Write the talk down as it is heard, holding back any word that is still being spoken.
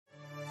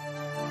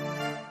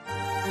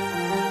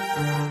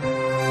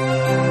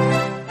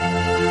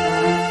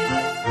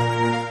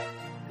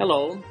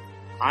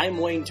I'm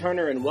Wayne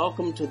Turner, and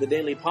welcome to the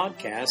daily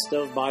podcast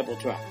of Bible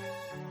Track.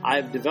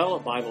 I've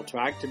developed Bible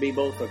Track to be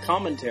both a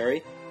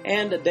commentary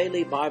and a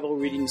daily Bible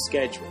reading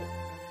schedule.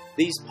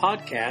 These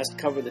podcasts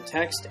cover the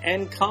text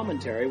and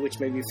commentary,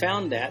 which may be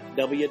found at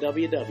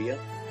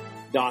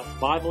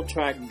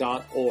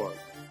www.bibletrack.org.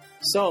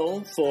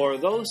 So, for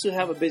those who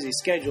have a busy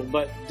schedule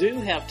but do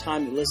have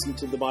time to listen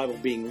to the Bible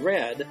being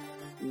read,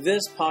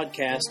 this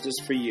podcast is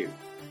for you.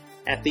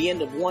 At the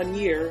end of 1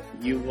 year,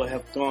 you will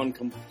have gone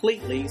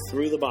completely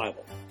through the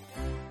Bible.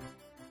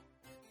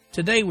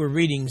 Today we're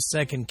reading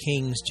 2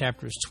 Kings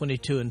chapters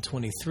 22 and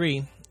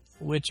 23,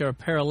 which are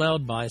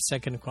paralleled by 2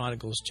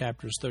 Chronicles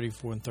chapters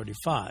 34 and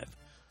 35.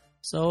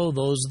 So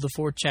those are the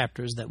four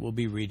chapters that we'll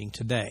be reading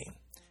today.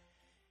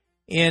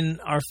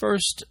 In our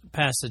first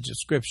passage of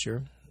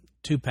Scripture,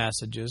 two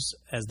passages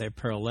as they're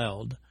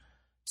paralleled,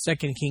 2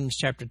 Kings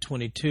chapter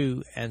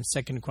 22 and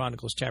 2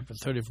 Chronicles chapter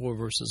 34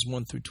 verses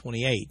 1 through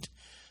 28,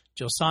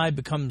 Josiah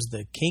becomes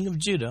the king of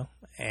Judah,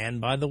 and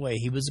by the way,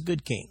 he was a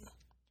good king.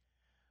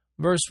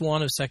 Verse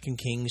 1 of 2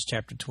 Kings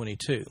chapter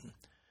 22.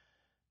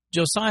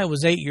 Josiah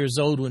was 8 years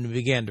old when he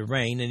began to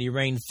reign, and he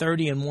reigned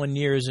 31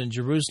 years in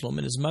Jerusalem,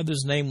 and his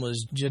mother's name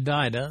was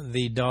Jedidah,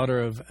 the daughter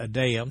of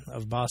Adaiah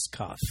of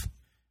Baskoth.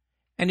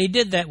 And he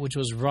did that which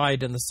was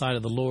right in the sight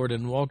of the Lord,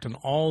 and walked in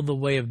all the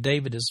way of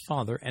David his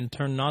father, and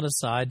turned not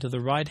aside to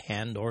the right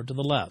hand or to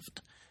the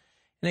left.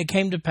 And it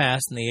came to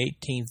pass in the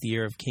 18th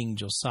year of King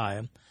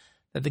Josiah,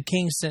 that the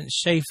king sent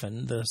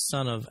Shaphan, the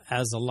son of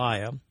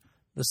Azaliah,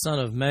 the son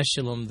of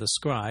Meshullam the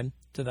scribe,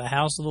 to the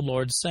house of the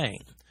Lord,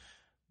 saying,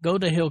 Go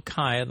to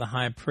Hilkiah the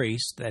high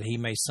priest, that he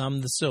may sum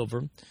the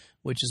silver,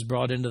 which is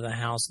brought into the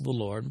house of the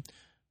Lord,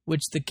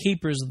 which the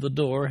keepers of the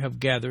door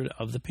have gathered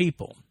of the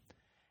people.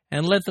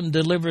 And let them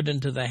deliver it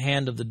into the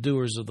hand of the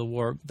doers of the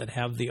work, that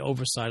have the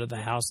oversight of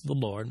the house of the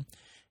Lord,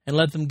 and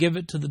let them give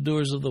it to the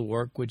doers of the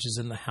work which is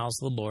in the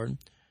house of the Lord,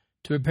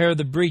 to repair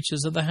the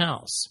breaches of the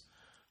house,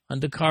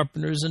 unto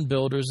carpenters and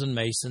builders and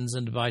masons,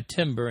 and to buy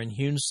timber and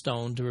hewn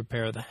stone to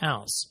repair the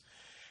house.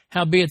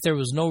 Howbeit there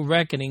was no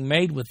reckoning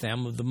made with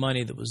them of the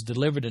money that was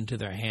delivered into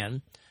their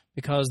hand,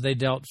 because they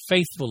dealt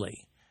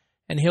faithfully.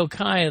 And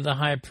Hilkiah the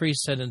high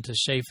priest said unto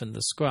Shaphan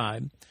the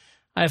scribe,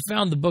 I have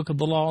found the book of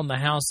the law in the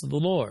house of the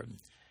Lord.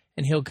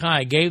 And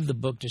Hilkiah gave the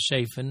book to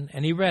Shaphan,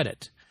 and he read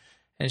it.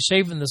 And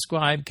Shaphan the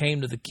scribe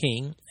came to the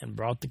king, and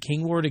brought the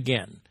king word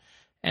again,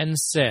 and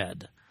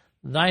said,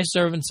 Thy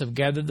servants have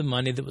gathered the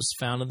money that was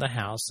found in the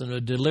house, and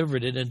have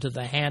delivered it into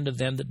the hand of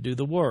them that do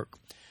the work,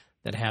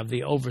 that have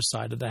the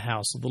oversight of the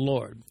house of the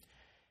Lord.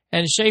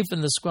 And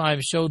Shaphan the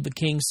scribe showed the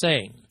king,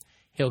 saying,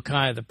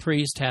 Hilkiah the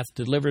priest hath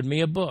delivered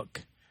me a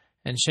book.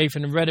 And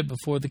Shaphan read it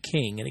before the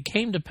king. And it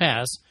came to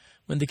pass,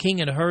 when the king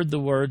had heard the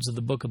words of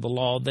the book of the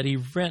law, that he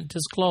rent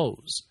his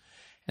clothes.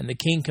 And the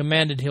king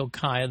commanded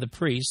Hilkiah the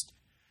priest,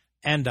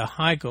 and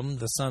Ahikam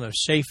the son of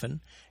Shaphan,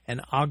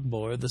 and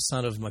Achbor the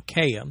son of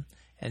Micaiah,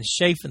 and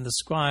Shaphan the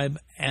scribe,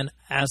 and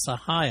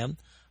Asahiah,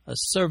 a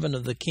servant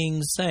of the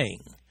king,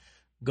 saying,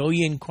 Go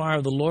ye inquire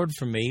of the Lord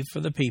for me, for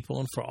the people,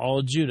 and for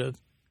all Judah,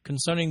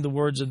 concerning the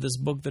words of this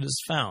book that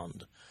is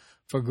found.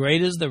 For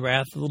great is the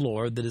wrath of the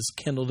Lord that is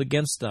kindled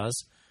against us,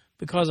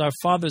 because our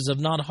fathers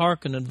have not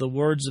hearkened unto the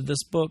words of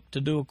this book,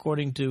 to do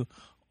according to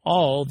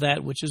all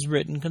that which is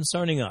written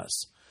concerning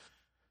us.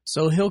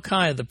 So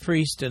Hilkiah the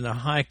priest, and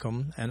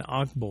Ahikam, and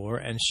Achbor,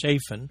 and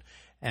Shaphan,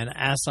 and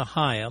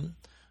Asahiah,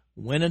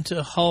 went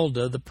unto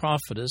Huldah the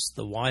prophetess,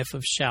 the wife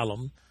of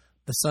Shallum,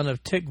 the son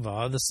of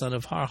Tikvah, the son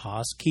of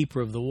Harhas, keeper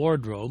of the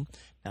wardrobe.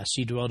 Now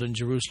she dwelt in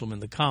Jerusalem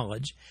in the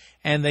college,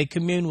 and they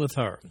communed with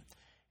her.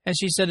 And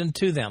she said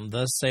unto them,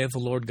 Thus saith the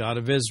Lord God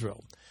of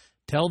Israel,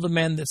 Tell the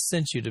man that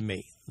sent you to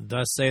me,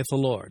 Thus saith the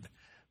Lord,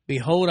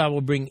 Behold, I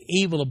will bring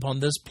evil upon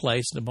this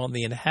place and upon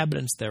the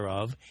inhabitants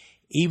thereof,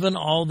 even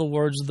all the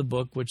words of the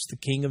book which the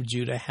king of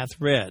Judah hath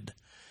read,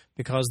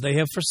 because they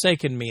have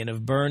forsaken me, and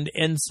have burned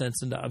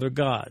incense unto other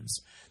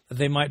gods, that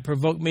they might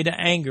provoke me to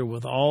anger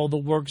with all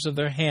the works of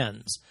their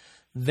hands.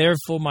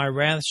 Therefore my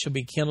wrath shall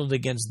be kindled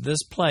against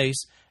this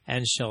place,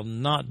 and shall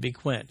not be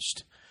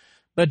quenched.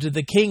 But to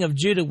the king of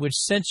Judah which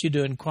sent you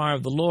to inquire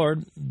of the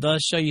Lord,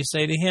 thus shall you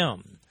say to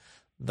him,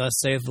 Thus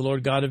saith the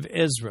Lord God of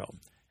Israel,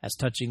 as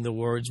touching the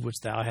words which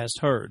thou hast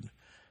heard.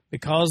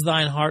 Because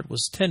thine heart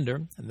was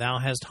tender, and thou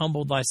hast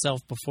humbled thyself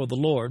before the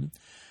Lord,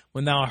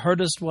 when thou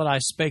heardest what I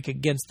spake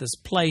against this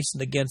place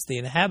and against the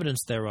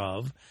inhabitants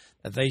thereof,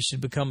 that they should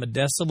become a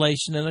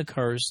desolation and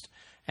accursed,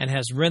 and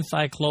hast rent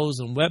thy clothes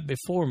and wept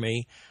before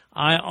me,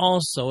 I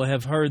also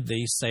have heard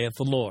thee, saith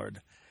the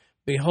Lord.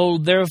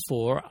 Behold,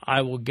 therefore,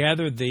 I will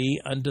gather thee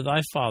unto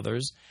thy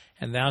fathers,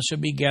 and thou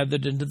shalt be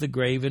gathered into the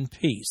grave in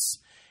peace.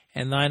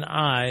 And thine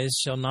eyes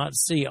shall not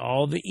see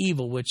all the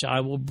evil which I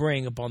will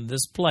bring upon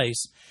this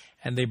place.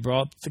 And they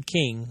brought the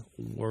king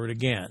word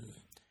again.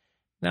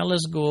 Now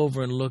let's go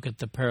over and look at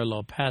the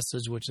parallel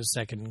passage, which is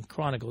 2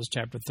 Chronicles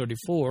chapter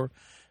 34,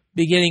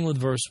 beginning with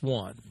verse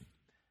 1.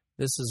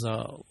 This is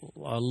a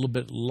little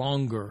bit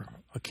longer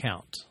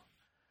account.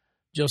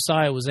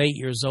 Josiah was 8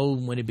 years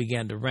old when he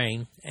began to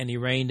reign, and he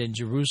reigned in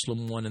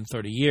Jerusalem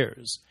 31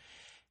 years.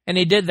 And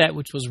he did that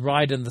which was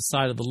right in the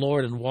sight of the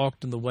Lord, and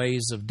walked in the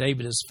ways of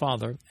David his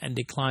father, and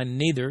declined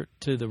neither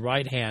to the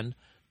right hand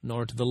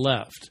nor to the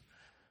left.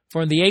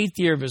 For in the 8th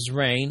year of his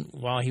reign,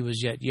 while he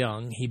was yet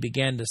young, he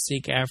began to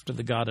seek after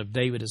the God of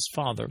David his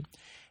father.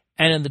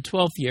 And in the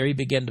 12th year he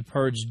began to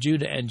purge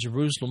Judah and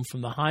Jerusalem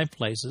from the high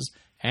places,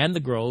 and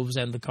the groves,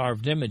 and the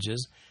carved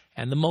images,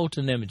 and the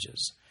molten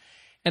images.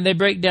 And they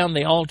brake down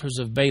the altars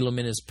of Baalim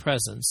in his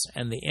presence,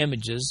 and the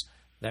images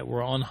that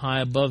were on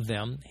high above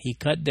them he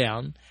cut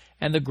down,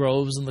 and the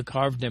groves and the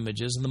carved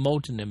images and the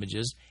molten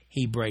images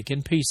he brake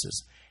in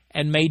pieces,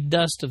 and made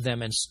dust of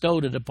them, and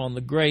stowed it upon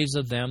the graves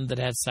of them that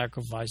had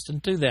sacrificed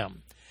unto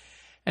them.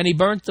 And he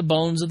burnt the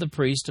bones of the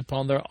priests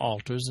upon their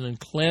altars, and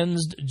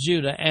cleansed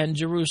Judah and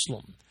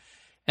Jerusalem.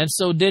 And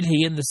so did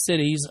he in the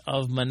cities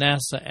of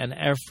Manasseh and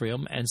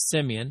Ephraim and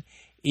Simeon,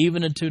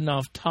 even unto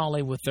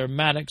Naphtali with their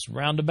mattocks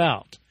round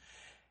about.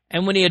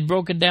 And when he had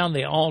broken down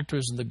the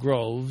altars and the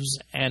groves,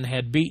 and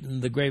had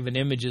beaten the graven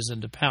images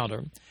into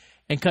powder,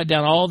 and cut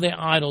down all the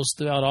idols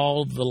throughout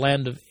all the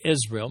land of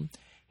Israel,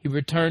 he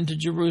returned to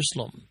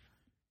Jerusalem.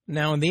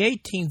 Now in the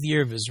 18th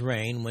year of his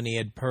reign, when he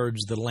had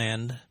purged the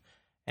land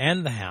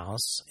and the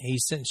house, he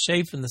sent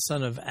Shaphan the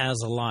son of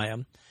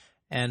Azaliah,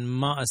 and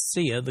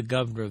Maaseiah the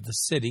governor of the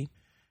city,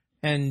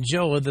 and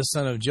Joah the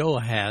son of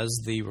Joahaz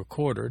the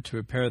recorder, to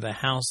repair the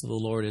house of the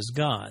Lord his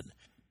God.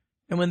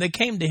 And when they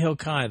came to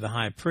Hilkiah the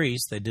high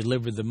priest, they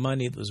delivered the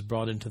money that was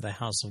brought into the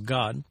house of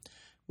God,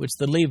 which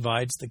the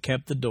Levites that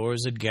kept the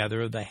doors had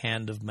gathered of the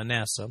hand of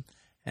Manasseh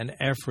and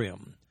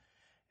Ephraim,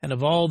 and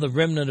of all the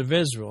remnant of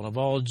Israel, and of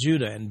all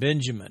Judah and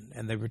Benjamin,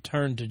 and they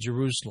returned to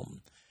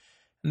Jerusalem.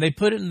 And they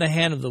put it in the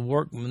hand of the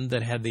workmen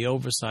that had the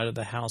oversight of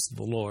the house of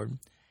the Lord,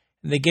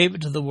 and they gave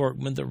it to the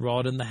workmen that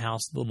wrought in the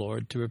house of the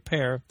Lord to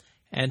repair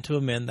and to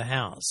amend the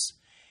house.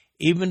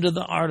 Even to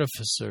the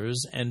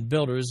artificers and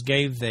builders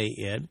gave they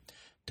it,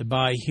 to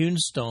buy hewn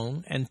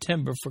stone and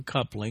timber for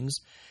couplings,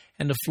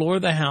 and to floor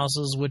the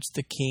houses which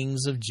the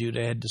kings of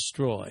Judah had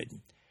destroyed.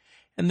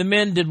 And the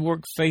men did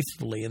work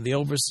faithfully, and the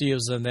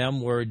overseers of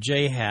them were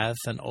Jahath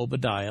and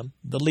Obadiah,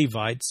 the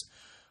Levites,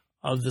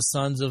 of the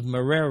sons of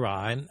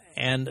Merari,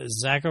 and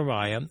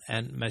Zechariah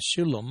and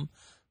Meshullam,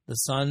 the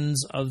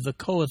sons of the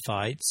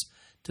Kohathites,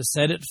 to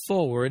set it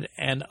forward,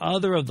 and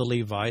other of the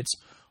Levites,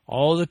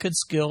 all that could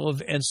skill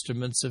of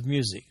instruments of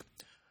music.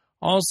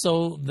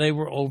 Also they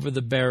were over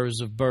the bearers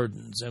of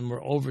burdens, and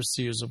were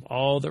overseers of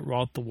all that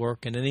wrought the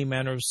work in any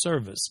manner of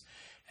service.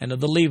 And of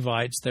the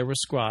Levites there were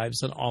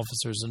scribes and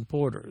officers and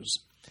porters.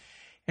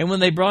 And when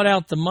they brought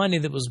out the money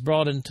that was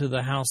brought into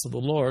the house of the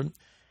Lord,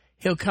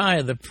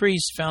 Hilkiah the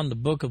priest found the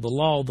book of the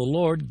law of the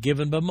Lord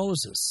given by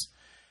Moses.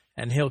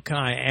 And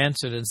Hilkiah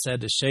answered and said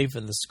to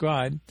Shaphan the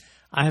scribe,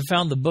 I have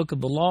found the book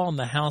of the law in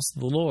the house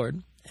of the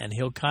Lord. And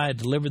Hilkiah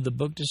delivered the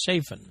book to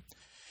Shaphan.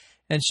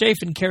 And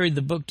Shaphan carried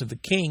the book to the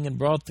king, and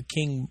brought the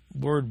king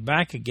word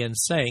back again,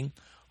 saying,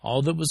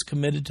 All that was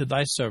committed to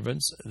thy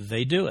servants,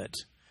 they do it.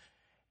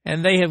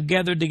 And they have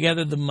gathered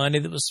together the money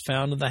that was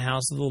found in the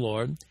house of the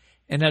Lord,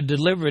 and have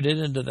delivered it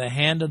into the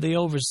hand of the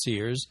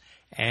overseers,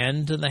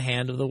 and to the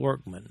hand of the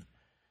workmen.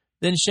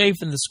 Then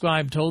Shaphan the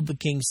scribe told the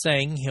king,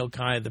 saying,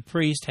 Hilkiah the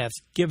priest hath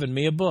given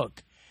me a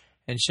book.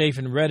 And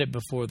Shaphan read it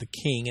before the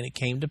king, and it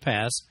came to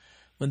pass,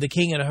 when the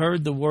king had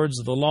heard the words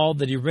of the law,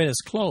 that he rent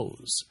his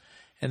clothes.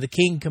 And the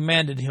king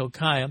commanded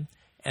Hilkiah,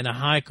 and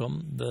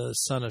Ahikam the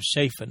son of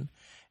Shaphan,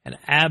 and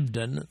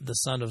Abdon the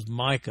son of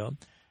Micah,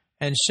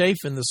 and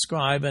Shaphan the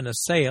scribe, and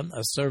Asaiah,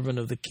 a servant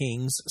of the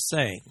king's,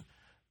 saying,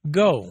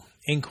 Go,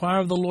 inquire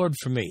of the Lord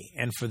for me,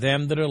 and for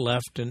them that are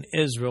left in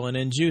Israel and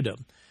in Judah,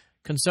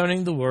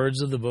 concerning the words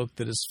of the book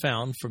that is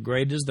found, for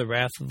great is the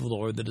wrath of the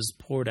Lord that is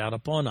poured out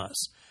upon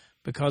us,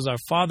 because our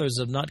fathers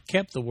have not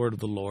kept the word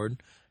of the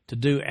Lord, to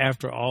do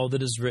after all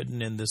that is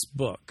written in this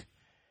book.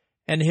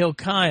 And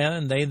Hilkiah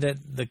and they that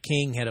the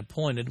king had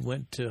appointed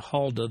went to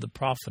Huldah the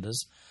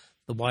prophetess,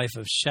 the wife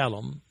of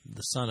Shallum,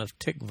 the son of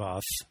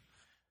Tikvath,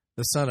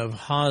 the son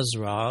of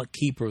Hazra,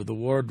 keeper of the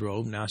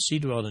wardrobe. Now she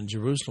dwelt in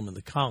Jerusalem in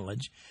the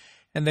college,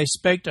 and they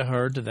spake to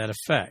her to that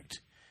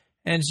effect.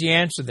 And she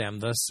answered them,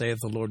 Thus saith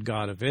the Lord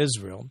God of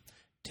Israel,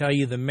 Tell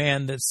ye the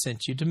man that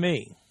sent you to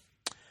me.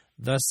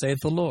 Thus saith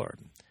the Lord,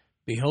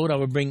 Behold, I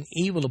will bring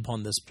evil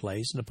upon this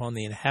place, and upon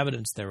the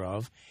inhabitants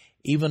thereof,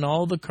 even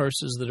all the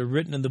curses that are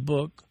written in the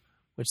book,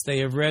 which they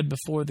have read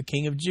before the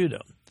king of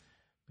Judah,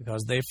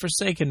 because they have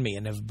forsaken me,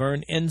 and have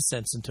burned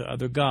incense unto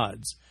other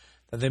gods,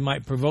 that they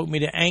might provoke me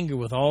to anger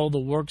with all the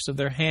works of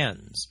their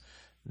hands.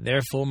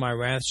 Therefore my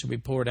wrath shall be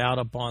poured out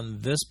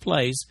upon this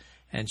place,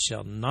 and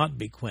shall not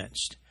be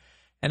quenched.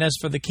 And as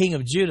for the king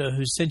of Judah,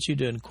 who sent you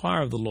to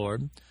inquire of the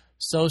Lord,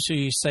 so shall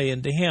ye say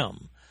unto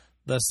him,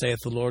 Thus saith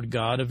the Lord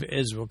God of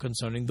Israel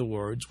concerning the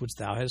words which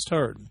thou hast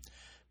heard.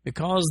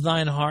 Because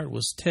thine heart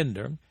was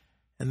tender,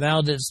 and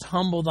thou didst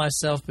humble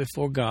thyself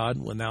before God,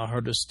 when thou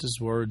heardest his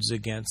words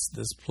against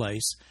this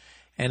place,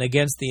 and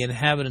against the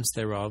inhabitants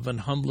thereof, and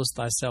humblest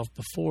thyself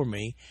before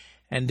me,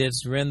 and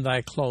didst rend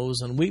thy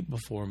clothes, and weep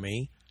before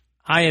me,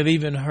 I have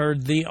even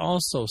heard thee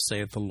also,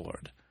 saith the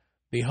Lord.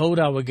 Behold,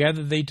 I will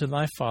gather thee to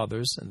thy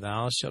fathers, and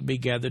thou shalt be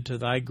gathered to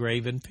thy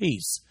grave in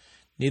peace.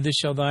 Neither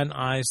shall thine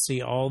eyes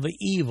see all the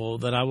evil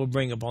that I will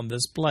bring upon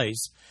this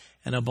place,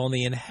 and upon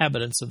the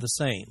inhabitants of the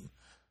same.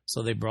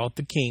 So they brought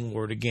the king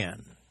word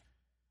again.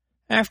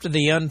 After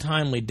the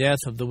untimely death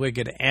of the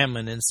wicked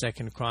Ammon in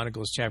 2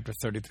 Chronicles chapter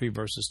 33,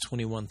 verses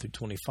 21 through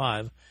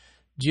 25,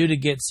 Judah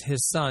gets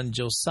his son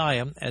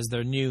Josiah as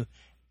their new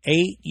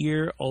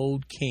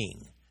 8-year-old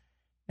king.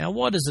 Now,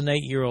 what does an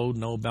 8-year-old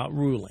know about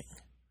ruling?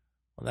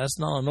 Well, that's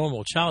not a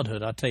normal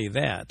childhood, I'll tell you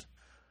that.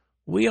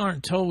 We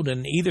aren't told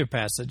in either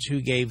passage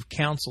who gave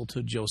counsel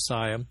to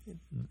Josiah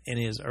in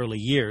his early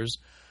years,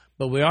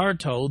 but we are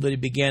told that he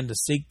began to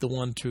seek the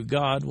one true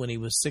God when he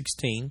was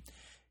 16,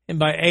 and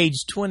by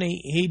age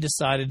 20, he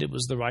decided it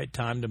was the right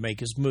time to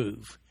make his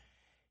move.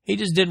 He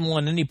just didn't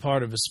want any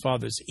part of his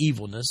father's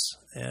evilness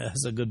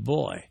as a good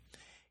boy.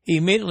 He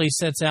immediately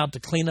sets out to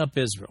clean up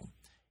Israel.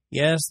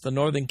 Yes, the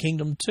northern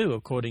kingdom too,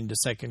 according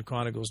to 2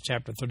 Chronicles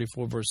chapter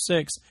 34, verse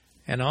 6,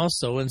 and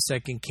also in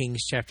 2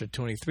 Kings chapter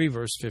 23,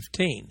 verse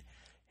 15.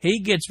 He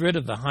gets rid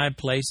of the high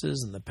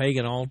places and the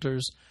pagan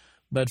altars,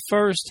 but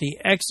first he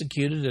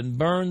executed and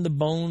burned the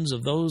bones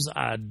of those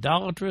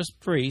idolatrous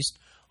priests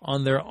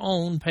on their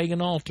own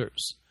pagan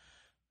altars.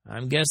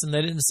 I'm guessing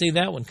they didn't see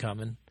that one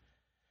coming.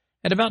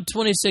 At about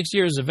 26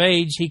 years of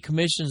age, he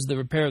commissions the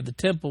repair of the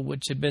temple,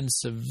 which had been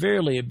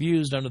severely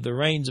abused under the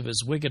reigns of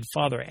his wicked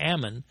father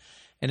Ammon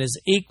and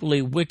his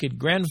equally wicked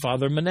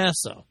grandfather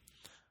Manasseh.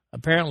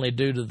 Apparently,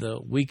 due to the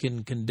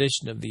weakened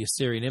condition of the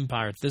Assyrian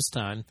Empire at this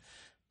time,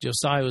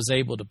 Josiah was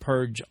able to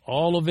purge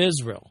all of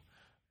Israel,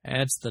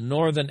 that's the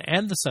northern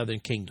and the southern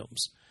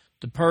kingdoms,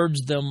 to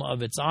purge them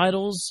of its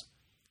idols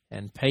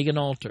and pagan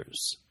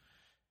altars.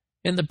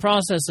 In the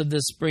process of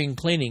this spring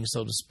cleaning,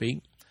 so to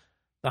speak,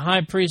 the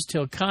high priest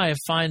Hilkiah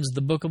finds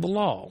the book of the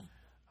law.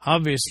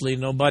 Obviously,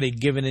 nobody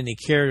had given any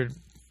care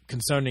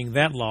concerning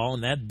that law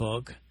in that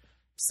book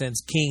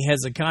since King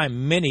Hezekiah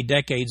many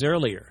decades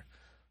earlier,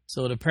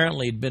 so it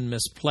apparently had been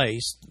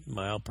misplaced,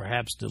 well,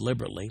 perhaps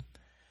deliberately.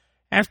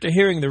 After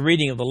hearing the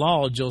reading of the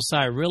law,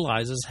 Josiah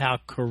realizes how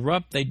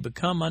corrupt they'd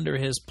become under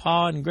his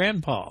pa and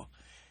grandpa.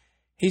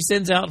 He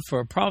sends out for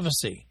a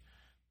prophecy,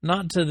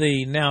 not to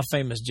the now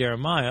famous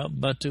Jeremiah,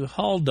 but to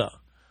Huldah,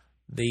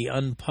 the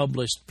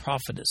unpublished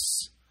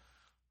prophetess.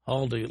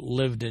 Huldah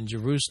lived in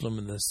Jerusalem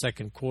in the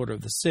second quarter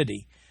of the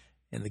city.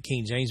 In the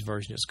King James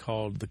Version, it's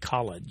called the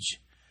College.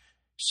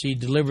 She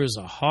delivers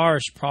a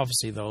harsh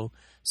prophecy, though,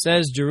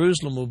 says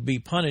Jerusalem will be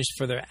punished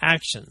for their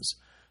actions,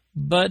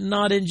 but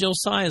not in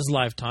Josiah's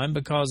lifetime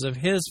because of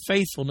his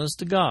faithfulness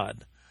to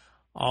God.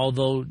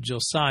 Although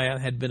Josiah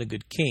had been a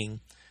good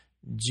king,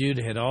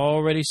 Judah had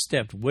already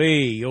stepped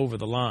way over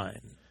the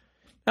line.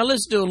 Now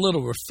let's do a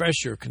little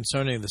refresher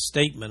concerning the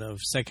statement of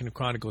 2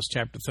 Chronicles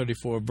chapter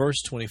 34,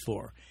 verse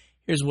 24.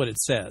 Here's what it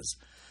says.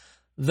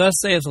 Thus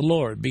saith the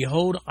Lord,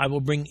 Behold, I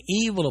will bring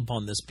evil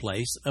upon this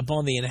place,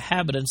 upon the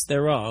inhabitants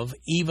thereof,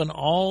 even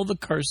all the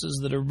curses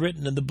that are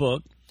written in the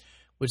book,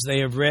 which they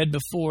have read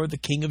before the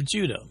king of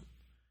Judah.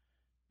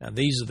 Now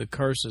these are the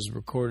curses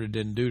recorded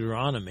in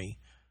Deuteronomy,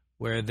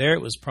 where there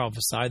it was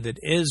prophesied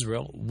that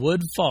Israel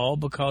would fall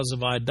because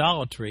of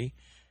idolatry,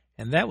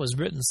 and that was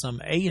written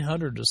some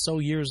 800 or so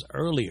years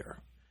earlier.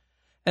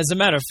 As a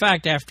matter of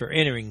fact, after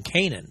entering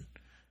Canaan,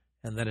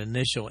 and that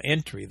initial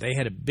entry, they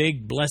had a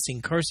big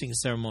blessing-cursing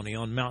ceremony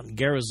on Mount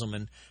Gerizim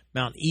and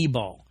Mount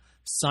Ebal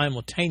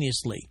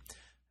simultaneously,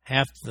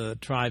 half the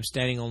tribe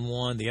standing on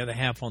one, the other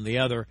half on the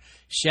other,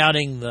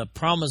 shouting the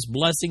promised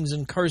blessings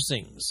and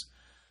cursings.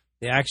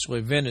 The actual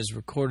event is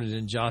recorded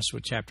in Joshua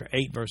chapter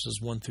 8, verses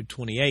 1 through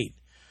 28.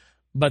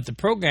 But the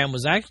program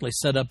was actually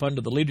set up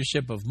under the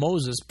leadership of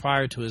Moses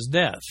prior to his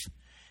death.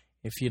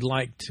 If you'd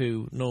like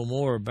to know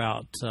more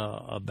about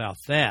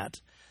that,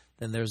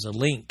 then there's a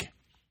link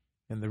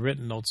in the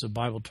written notes of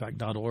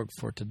BibleTrack.org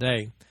for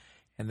today,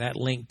 and that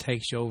link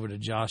takes you over to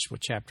Joshua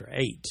chapter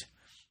 8.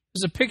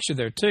 There's a picture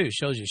there, too. It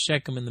shows you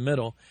Shechem in the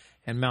middle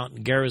and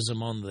Mount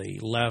Gerizim on the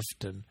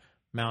left and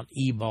Mount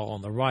Ebal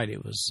on the right.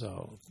 It was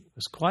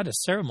quite a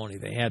ceremony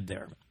they had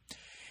there.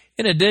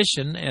 In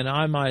addition, an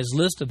Imai's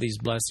list of these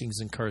blessings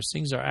and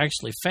cursings are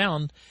actually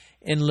found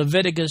in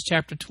Leviticus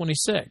chapter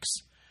 26.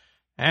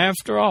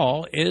 After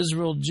all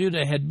Israel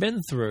Judah had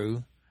been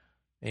through,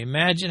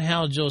 imagine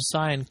how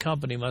Josiah and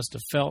company must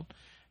have felt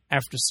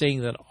after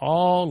seeing that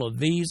all of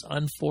these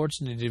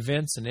unfortunate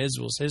events in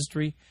Israel's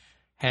history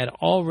had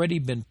already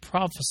been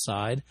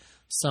prophesied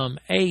some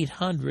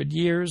 800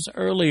 years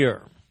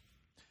earlier.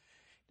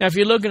 Now, if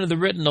you look into the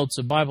written notes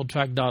of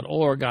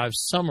BibleTrack.org, I've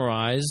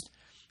summarized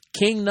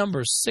king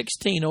number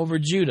 16 over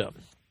Judah.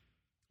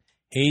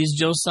 He's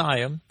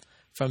Josiah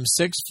from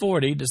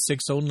 640 to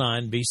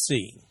 609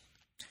 BC.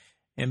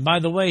 And by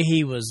the way,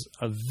 he was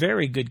a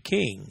very good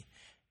king,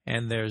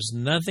 and there's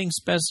nothing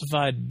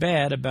specified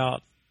bad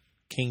about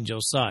King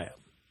Josiah.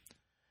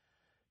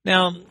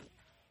 Now,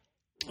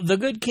 the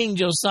good King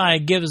Josiah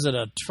gives it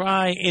a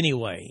try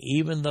anyway,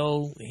 even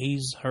though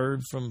he's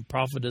heard from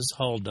prophetess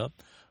Huldah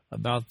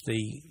about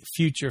the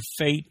future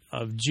fate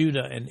of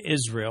Judah and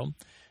Israel.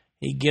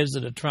 he gives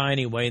it a try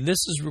anyway. And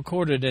this is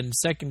recorded in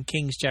 2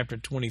 Kings chapter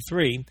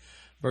 23,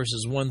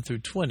 verses 1 through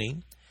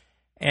 20,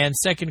 and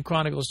 2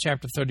 Chronicles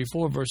chapter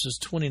 34, verses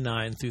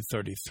 29 through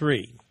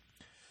 33.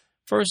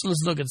 First,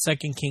 let's look at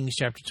 2 Kings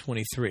chapter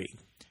 23.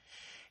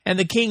 And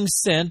the king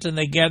sent, and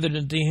they gathered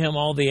unto him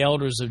all the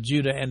elders of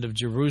Judah and of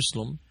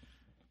Jerusalem.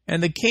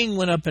 And the king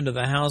went up into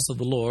the house of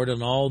the Lord,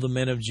 and all the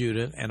men of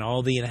Judah, and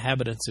all the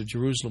inhabitants of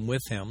Jerusalem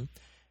with him,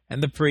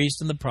 and the priests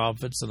and the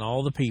prophets, and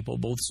all the people,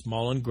 both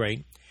small and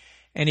great.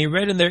 And he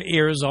read in their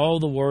ears all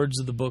the words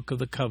of the book of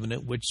the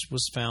covenant, which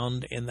was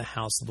found in the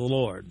house of the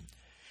Lord.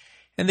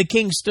 And the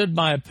king stood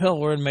by a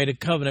pillar, and made a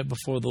covenant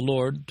before the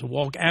Lord, to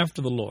walk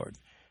after the Lord,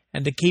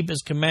 and to keep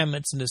his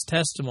commandments and his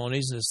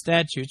testimonies and his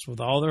statutes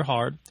with all their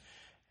heart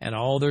and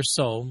all their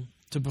soul,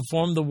 to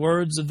perform the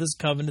words of this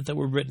covenant that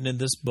were written in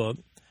this book.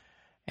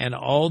 And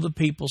all the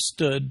people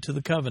stood to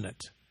the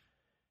covenant.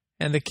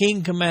 And the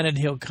king commanded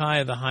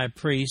Hilkiah the high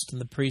priest,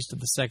 and the priest of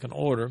the second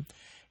order,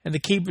 and the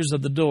keepers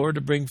of the door,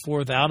 to bring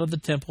forth out of the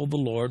temple of the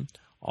Lord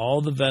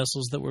all the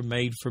vessels that were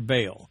made for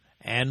Baal,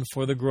 and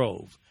for the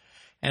grove,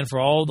 and for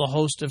all the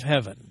host of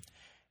heaven.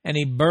 And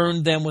he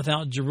burned them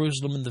without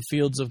Jerusalem in the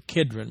fields of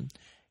Kidron,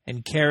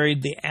 and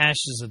carried the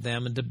ashes of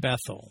them into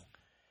Bethel.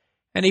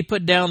 And he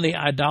put down the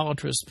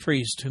idolatrous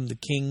priest whom the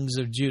kings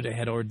of Judah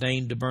had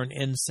ordained to burn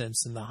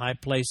incense in the high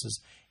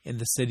places in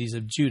the cities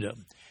of Judah,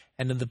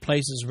 and in the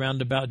places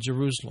round about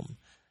Jerusalem,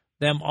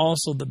 them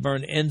also that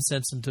burn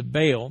incense unto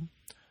Baal,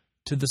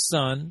 to the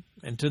sun,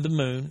 and to the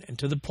moon, and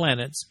to the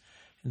planets,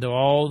 and to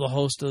all the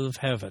host of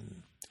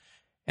heaven.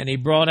 And he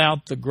brought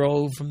out the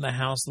grove from the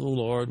house of the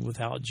Lord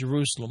without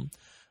Jerusalem,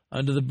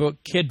 unto the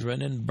brook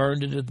Kidron, and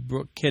burned it at the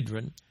brook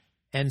Kidron,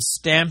 and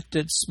stamped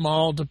it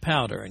small to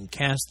powder, and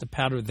cast the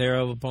powder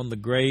thereof upon the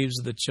graves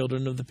of the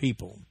children of the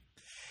people.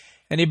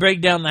 And he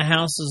brake down the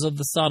houses of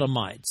the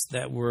Sodomites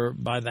that were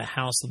by the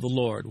house of the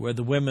Lord, where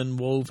the women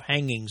wove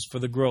hangings for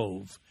the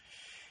grove.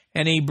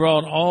 And he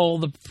brought all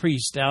the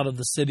priests out of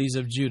the cities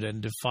of Judah,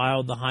 and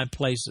defiled the high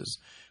places,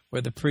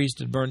 where the priests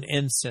had burned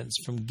incense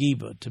from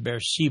Geba to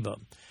Beersheba,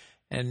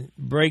 and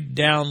brake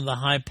down the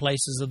high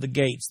places of the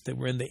gates that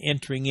were in the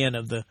entering in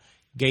of the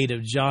gate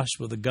of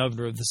Joshua the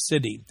governor of the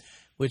city,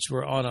 which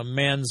were on a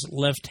man's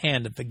left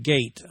hand at the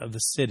gate of the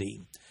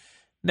city.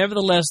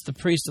 Nevertheless, the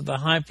priests of the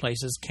high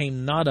places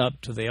came not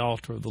up to the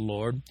altar of the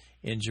Lord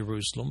in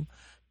Jerusalem,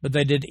 but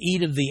they did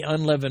eat of the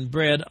unleavened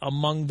bread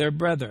among their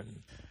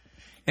brethren.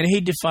 And he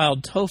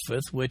defiled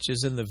Topheth, which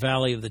is in the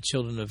valley of the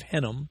children of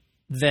Hinnom,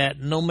 that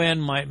no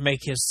man might make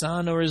his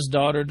son or his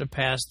daughter to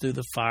pass through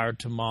the fire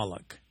to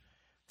Moloch.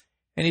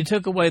 And he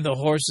took away the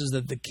horses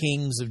that the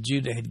kings of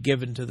Judah had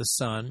given to the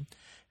sun,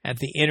 at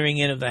the entering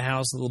in of the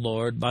house of the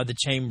Lord, by the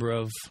chamber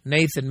of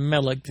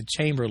Nathan-Melech the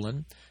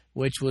chamberlain,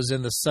 which was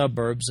in the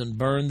suburbs, and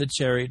burned the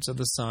chariots of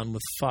the sun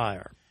with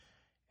fire.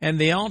 And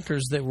the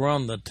altars that were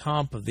on the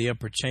top of the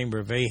upper chamber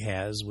of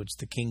Ahaz, which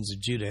the kings of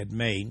Judah had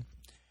made,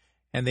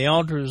 and the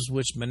altars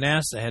which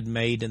Manasseh had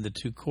made in the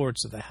two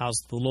courts of the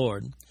house of the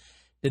Lord,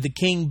 did the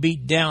king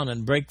beat down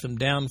and break them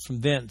down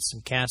from thence,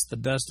 and cast the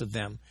dust of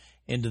them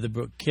into the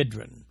brook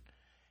Kidron.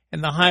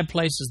 And the high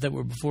places that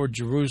were before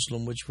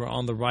Jerusalem, which were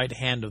on the right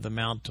hand of the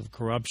mount of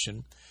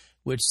corruption,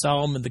 which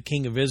Solomon the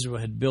king of Israel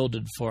had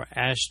builded for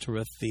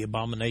Ashtoreth, the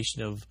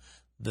abomination of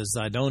the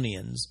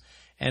Zidonians,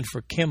 and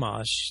for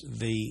Chemosh,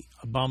 the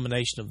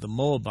abomination of the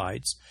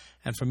Moabites,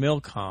 and for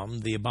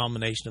Milcom, the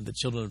abomination of the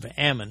children of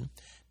Ammon,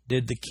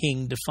 did the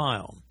king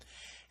defile.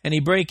 And he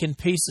brake in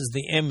pieces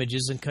the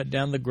images, and cut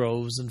down the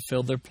groves, and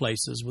filled their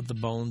places with the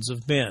bones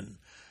of men.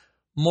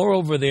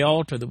 Moreover, the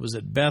altar that was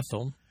at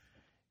Bethel,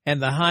 and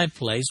the high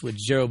place which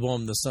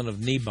Jeroboam the son of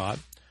Nebat,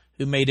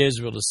 who made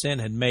Israel to sin,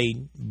 had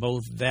made,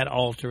 both that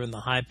altar and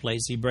the high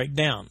place he brake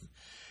down,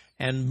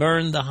 and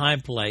burned the high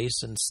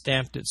place, and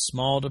stamped it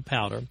small to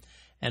powder,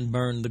 and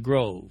burned the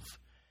grove.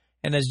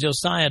 And as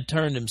Josiah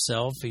turned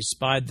himself, he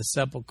spied the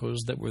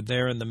sepulchres that were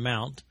there in the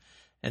mount,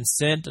 and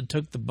sent and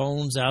took the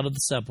bones out of the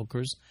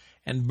sepulchres,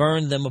 and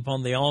burned them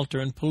upon the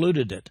altar, and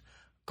polluted it,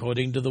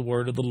 according to the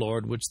word of the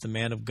Lord which the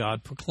man of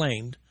God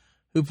proclaimed,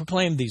 who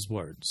proclaimed these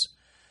words.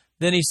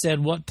 Then he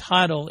said, What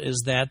title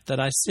is that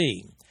I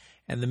see?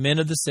 And the men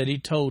of the city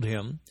told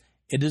him,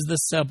 It is the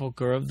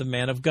sepulchre of the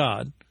man of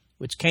God,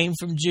 which came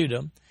from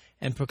Judah,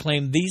 and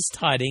proclaimed these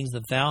tidings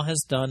that thou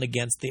hast done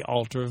against the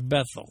altar of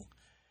Bethel.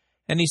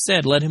 And he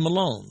said, Let him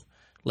alone.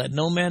 Let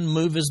no man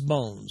move his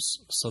bones.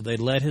 So they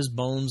let his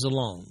bones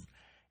alone,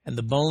 and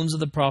the bones of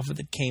the prophet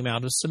that came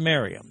out of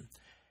Samaria,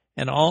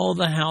 and all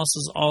the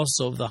houses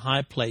also of the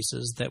high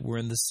places that were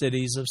in the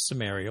cities of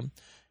Samaria,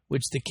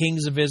 which the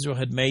kings of Israel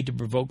had made to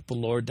provoke the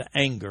Lord to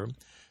anger,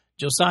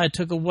 Josiah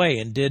took away,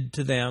 and did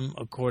to them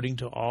according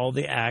to all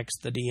the acts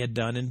that he had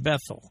done in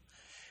Bethel.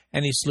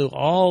 And he slew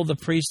all the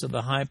priests of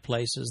the high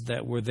places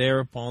that were there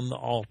upon the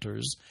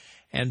altars,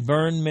 and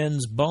burned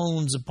men's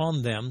bones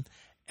upon them,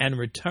 and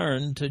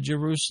returned to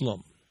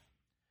Jerusalem.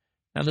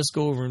 Now let's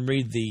go over and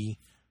read the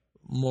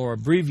more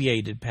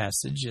abbreviated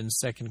passage in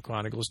 2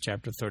 Chronicles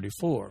chapter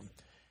 34,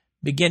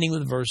 beginning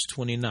with verse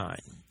 29.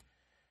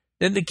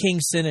 Then the king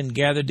sent and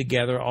gathered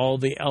together all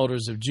the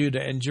elders of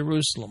Judah and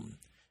Jerusalem.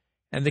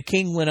 And the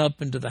king went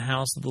up into the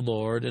house of the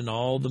Lord, and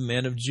all the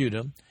men of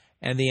Judah,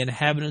 and the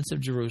inhabitants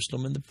of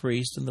Jerusalem, and the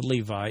priests, and the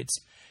Levites,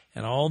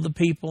 and all the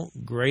people,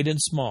 great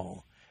and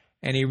small.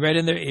 And he read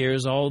in their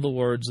ears all the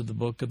words of the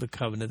book of the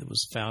covenant that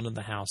was found in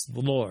the house of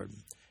the Lord.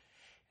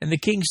 And the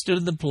king stood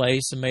in the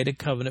place and made a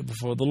covenant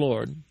before the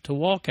Lord, to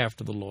walk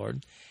after the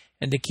Lord,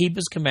 and to keep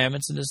his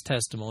commandments and his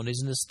testimonies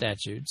and his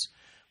statutes,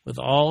 with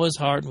all his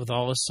heart and with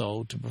all his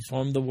soul, to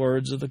perform the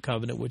words of the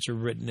covenant which are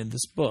written in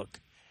this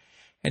book.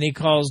 And he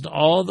caused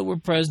all that were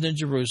present in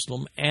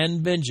Jerusalem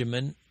and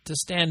Benjamin to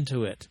stand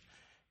to it.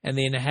 And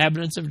the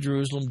inhabitants of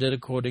Jerusalem did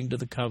according to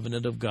the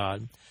covenant of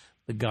God,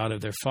 the God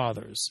of their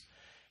fathers.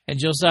 And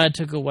Josiah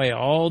took away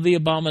all the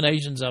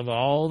abominations of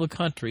all the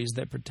countries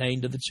that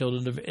pertained to the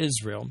children of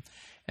Israel,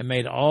 and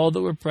made all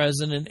that were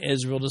present in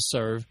Israel to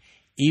serve,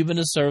 even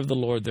to serve the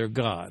Lord their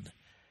God.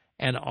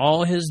 And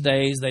all his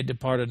days they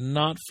departed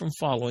not from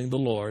following the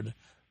Lord,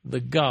 the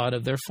God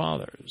of their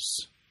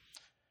fathers.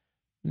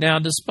 Now,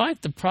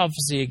 despite the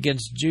prophecy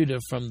against Judah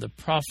from the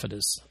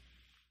prophetess,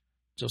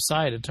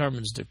 Josiah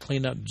determines to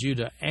clean up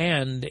Judah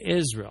and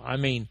Israel.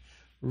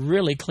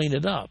 Really clean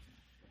it up.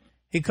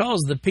 He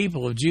calls the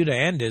people of Judah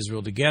and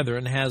Israel together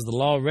and has the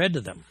law read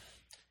to them.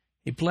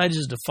 He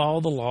pledges to follow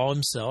the law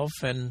himself,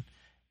 and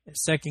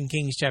 2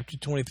 Kings chapter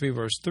 23,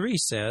 verse 3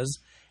 says,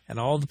 "And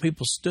all the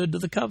people stood to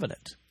the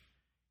covenant."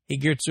 He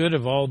gets rid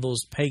of all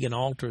those pagan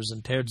altars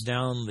and tears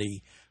down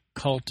the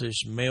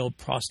cultish male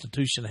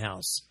prostitution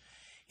house.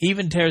 He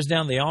even tears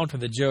down the altar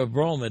that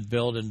Jeroboam had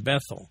built in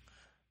Bethel,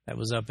 that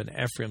was up in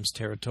Ephraim's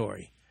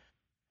territory.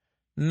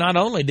 Not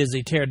only does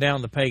he tear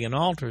down the pagan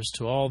altars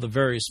to all the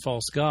various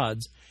false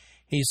gods,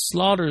 he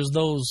slaughters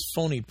those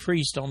phony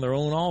priests on their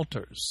own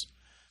altars.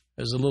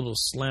 There's a little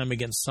slam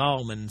against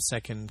Solomon in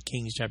 2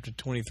 Kings chapter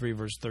 23,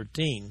 verse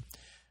 13.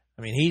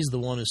 He's the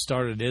one who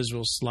started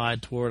Israel's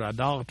slide toward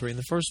idolatry in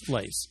the first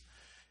place.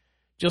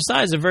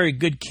 Josiah is a very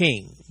good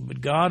king, but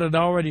God had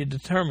already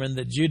determined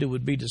that Judah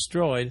would be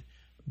destroyed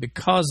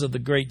because of the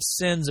great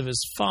sins of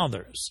his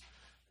fathers,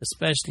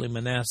 especially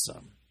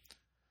Manasseh.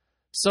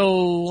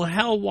 So,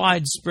 how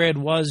widespread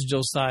was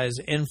Josiah's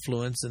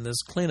influence in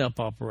this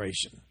cleanup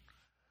operation?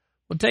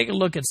 Well, take a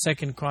look at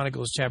 2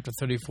 Chronicles chapter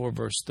 34,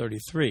 verse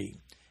 33.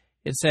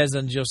 It says,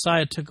 "And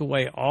Josiah took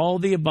away all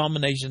the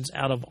abominations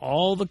out of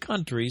all the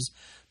countries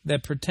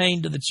that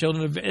pertained to the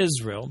children of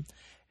Israel,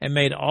 and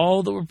made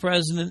all that were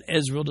present in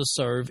Israel to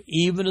serve,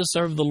 even to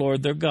serve the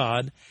Lord their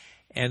God.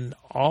 And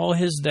all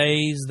his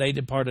days they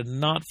departed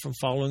not from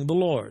following the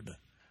Lord,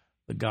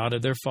 the God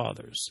of their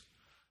fathers."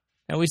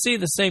 Now we see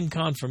the same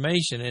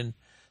confirmation in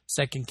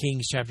 2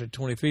 Kings chapter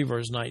 23,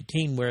 verse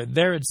 19, where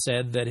there it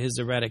said that his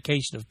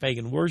eradication of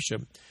pagan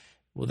worship,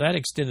 that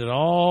extended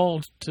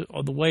all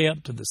the way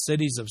up to the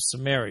cities of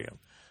Samaria.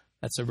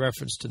 That's a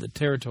reference to the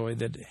territory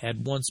that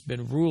had once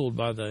been ruled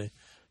by the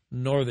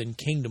northern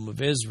kingdom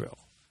of Israel.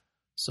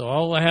 So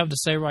all I have to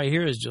say right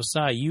here is,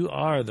 Josiah, you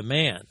are the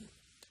man.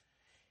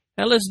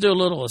 Now let's do a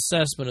little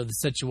assessment of the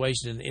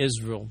situation in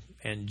Israel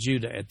and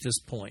Judah at this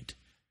point.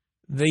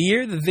 The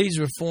year that these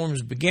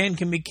reforms began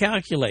can be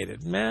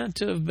calculated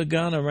to have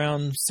begun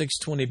around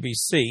 620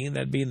 BC,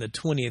 that being the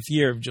 20th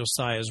year of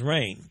Josiah's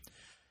reign.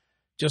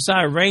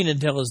 Josiah reigned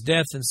until his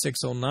death in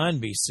 609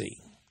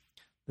 BC,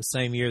 the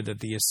same year that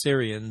the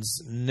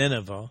Assyrians,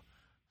 Nineveh,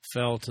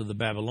 fell to the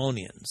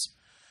Babylonians.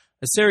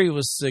 Assyria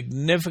was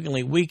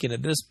significantly weakened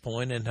at this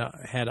point and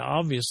had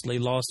obviously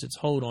lost its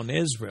hold on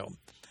Israel.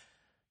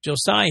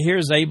 Josiah here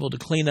is able to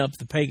clean up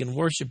the pagan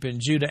worship in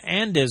Judah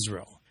and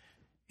Israel.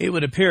 It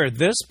would appear at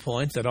this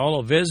point that all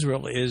of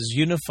Israel is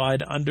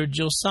unified under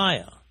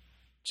Josiah,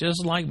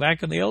 just like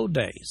back in the old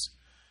days.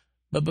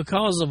 But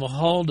because of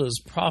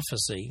Huldah's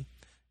prophecy,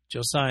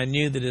 Josiah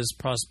knew that his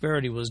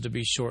prosperity was to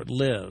be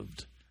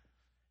short-lived.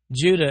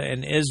 Judah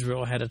and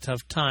Israel had a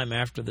tough time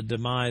after the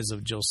demise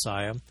of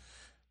Josiah.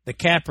 The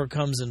capper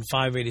comes in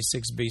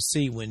 586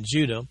 BC when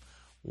Judah,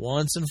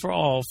 once and for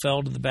all,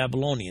 fell to the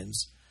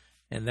Babylonians,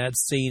 and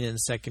that's seen in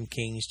 2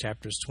 Kings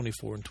chapters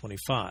 24 and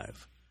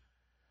 25.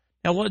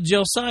 Now, what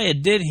Josiah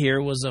did here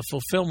was a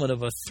fulfillment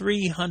of a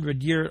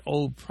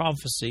 300-year-old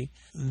prophecy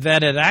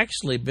that had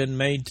actually been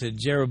made to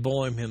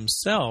Jeroboam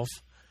himself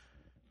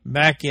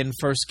back in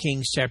 1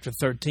 Kings chapter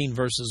 13,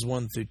 verses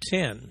 1 through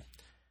 10.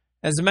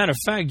 As a matter of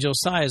fact,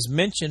 Josiah is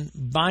mentioned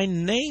by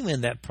name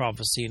in that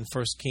prophecy in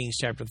 1 Kings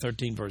chapter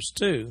 13, verse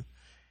 2.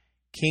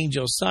 King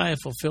Josiah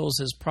fulfills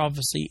his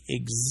prophecy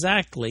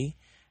exactly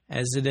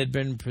as it had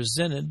been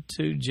presented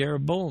to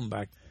Jeroboam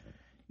back then.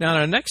 Now,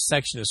 in our next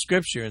section of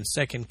Scripture in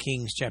 2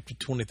 Kings chapter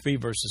 23,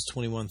 verses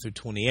 21 through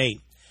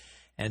 28,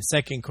 and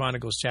 2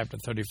 Chronicles chapter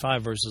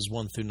 35, verses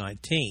 1 through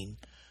 19,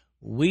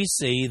 we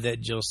see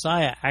that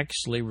Josiah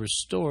actually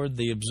restored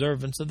the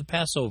observance of the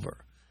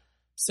Passover.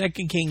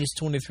 2 Kings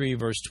 23,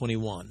 verse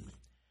 21.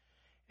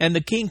 "And the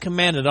king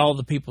commanded all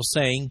the people,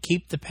 saying,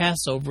 Keep the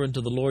Passover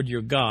unto the Lord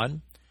your God,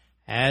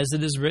 as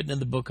it is written in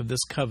the book of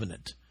this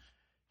covenant.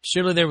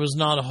 Surely there was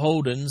not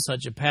holden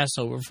such a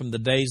Passover from the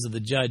days of the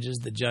judges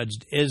that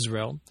judged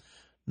Israel,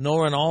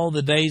 nor in all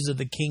the days of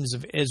the kings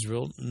of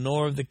Israel,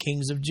 nor of the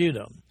kings of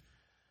Judah.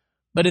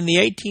 But in the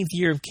 18th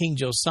year of King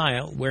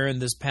Josiah, wherein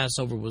this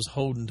Passover was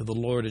holden to the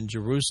Lord in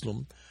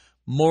Jerusalem,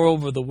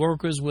 moreover the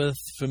workers with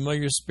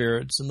familiar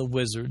spirits, and the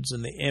wizards,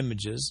 and the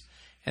images,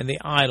 and the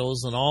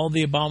idols, and all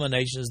the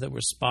abominations that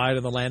were spied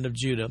in the land of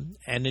Judah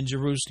and in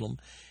Jerusalem,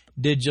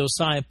 did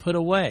Josiah put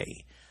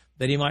away,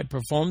 that he might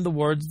perform the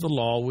words of the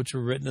law which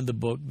were written in the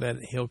book that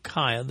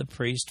Hilkiah the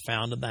priest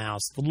found in the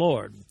house of the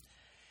Lord.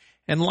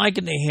 And like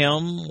unto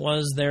him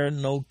was there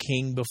no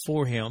king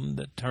before him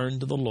that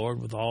turned to the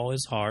Lord with all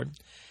his heart,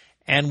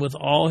 and with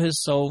all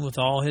his soul, and with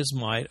all his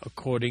might,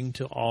 according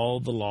to all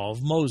the law of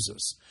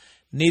Moses.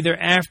 Neither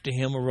after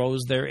him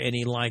arose there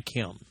any like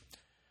him.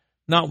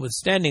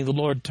 Notwithstanding, the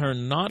Lord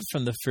turned not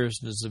from the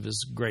fierceness of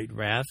his great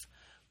wrath,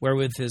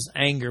 wherewith his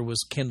anger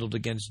was kindled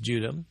against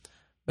Judah,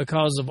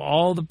 because of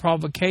all the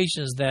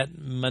provocations that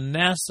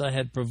Manasseh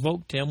had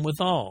provoked him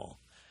withal.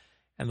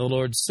 And the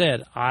Lord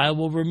said, I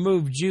will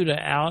remove Judah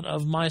out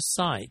of my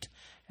sight,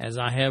 as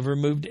I have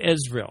removed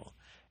Israel,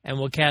 and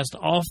will cast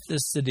off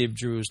this city of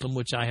Jerusalem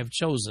which I have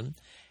chosen,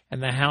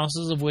 and the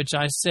houses of which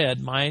I said,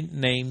 my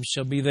name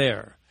shall be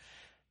there.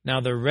 Now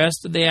the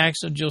rest of the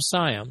acts of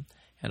Josiah,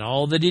 and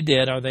all that he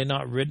did, are they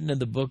not written in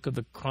the book of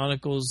the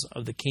Chronicles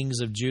of the kings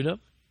of Judah?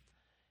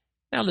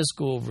 Now let's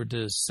go over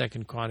to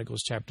 2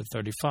 Chronicles chapter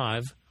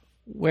 35,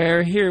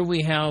 where here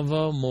we have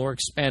a more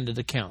expanded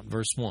account.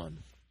 Verse 1.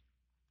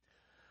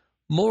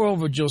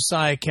 Moreover,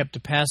 Josiah kept a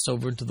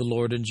Passover unto the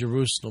Lord in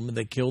Jerusalem, and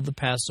they killed the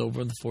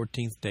Passover on the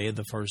 14th day of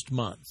the first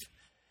month.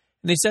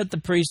 And they set the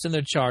priests in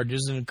their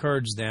charges, and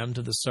encouraged them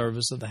to the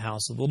service of the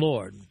house of the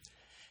Lord,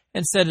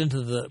 and said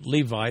unto the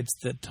Levites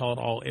that taught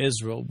all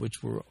Israel,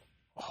 which were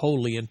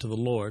holy unto the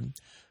Lord,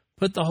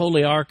 Put the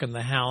holy ark in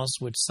the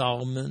house which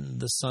Solomon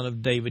the son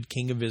of David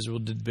king of Israel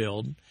did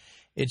build.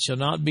 It shall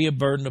not be a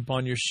burden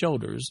upon your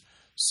shoulders.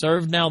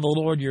 Serve now the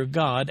Lord your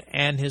God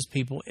and his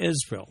people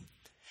Israel.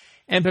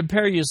 And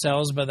prepare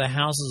yourselves by the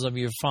houses of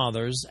your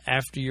fathers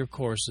after your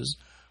courses,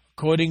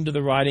 according to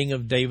the writing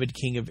of David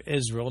king of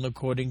Israel, and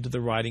according to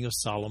the writing of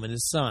Solomon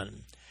his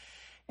son.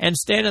 And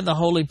stand in the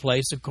holy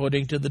place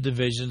according to the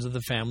divisions of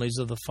the families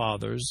of the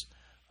fathers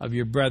of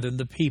your brethren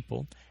the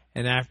people,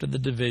 and after the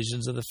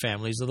divisions of the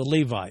families of the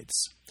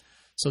Levites.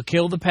 So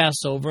kill the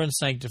Passover, and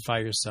sanctify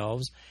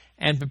yourselves,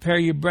 and prepare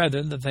your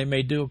brethren, that they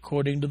may do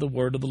according to the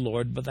word of the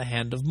Lord by the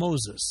hand of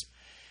Moses.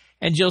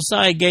 And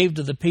Josiah gave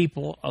to the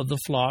people of the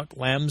flock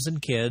lambs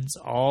and kids,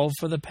 all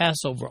for the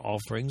Passover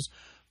offerings,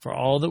 for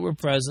all that were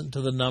present,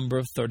 to the number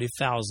of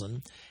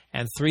 30,000,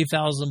 and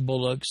 3,000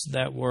 bullocks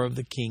that were of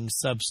the king's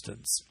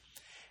substance.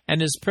 And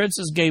his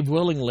princes gave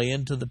willingly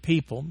unto the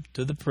people,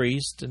 to the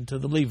priests, and to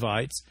the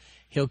Levites.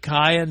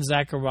 Hilkiah and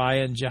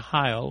Zechariah and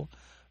Jehiel,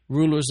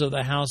 rulers of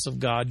the house of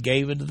God,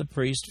 gave unto the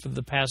priests for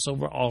the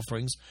Passover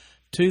offerings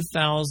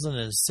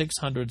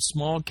 2,600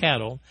 small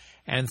cattle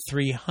and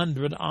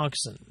 300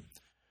 oxen.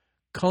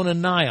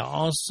 Conaniah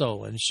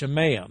also, and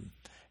Shemaiah,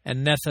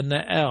 and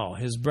Nethanael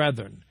his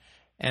brethren,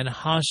 and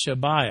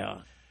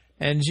Hashabiah,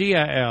 and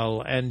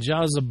Jeiel, and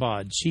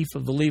Jozabad, chief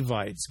of the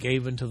Levites,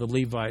 gave unto the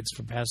Levites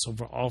for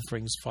Passover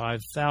offerings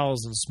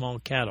 5,000 small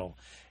cattle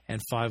and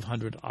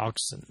 500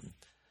 oxen.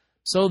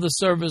 So the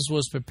service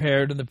was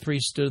prepared, and the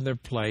priests stood in their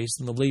place,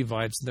 and the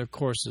Levites in their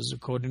courses,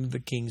 according to the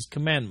king's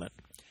commandment.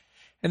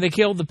 And they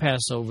killed the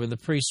Passover, and the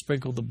priests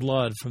sprinkled the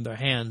blood from their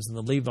hands, and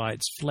the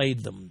Levites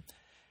flayed them.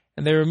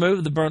 And they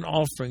removed the burnt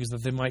offerings,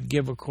 that they might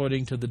give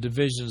according to the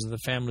divisions of the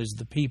families of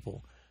the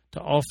people, to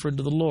offer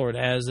unto the Lord,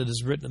 as it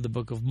is written in the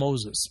book of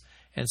Moses.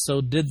 And so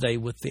did they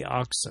with the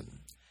oxen.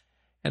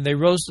 And they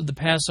roasted the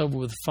Passover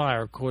with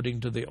fire,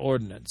 according to the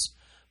ordinance.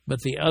 But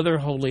the other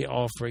holy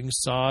offerings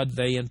sawed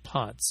they in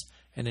pots,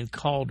 and in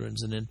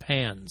cauldrons, and in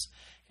pans,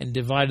 and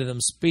divided them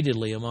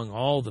speedily among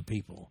all the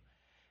people.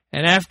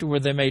 And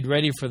afterward they made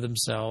ready for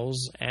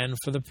themselves, and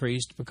for the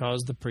priest,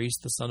 because the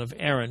priest, the son of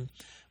Aaron,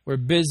 were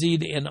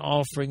busied in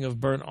offering of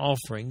burnt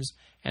offerings,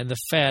 and the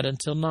fat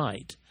until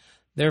night.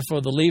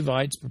 Therefore the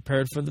Levites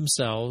prepared for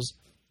themselves,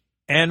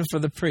 and for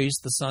the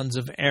priests, the sons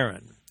of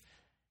Aaron.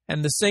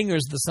 And the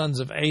singers, the sons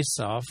of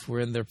Asaph, were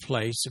in their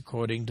place,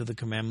 according to the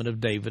commandment of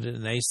David,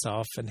 and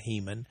Asaph, and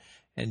Heman,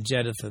 and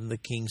Jeduthun, the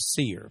king's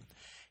seer.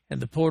 And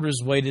the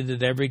porters waited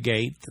at every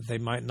gate, that they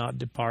might not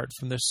depart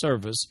from their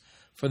service,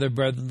 for their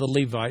brethren the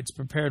Levites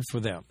prepared for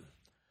them.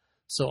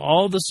 So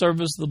all the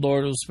service of the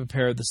Lord was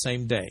prepared the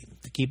same day,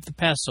 to keep the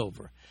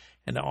Passover,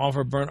 and to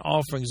offer burnt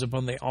offerings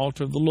upon the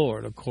altar of the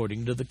Lord,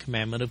 according to the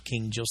commandment of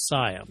King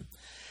Josiah.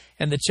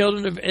 And the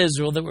children of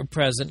Israel that were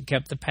present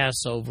kept the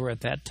Passover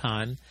at that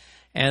time,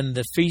 and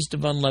the feast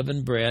of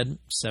unleavened bread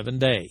 7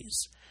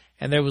 days.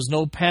 And there was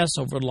no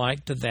Passover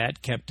like to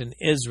that kept in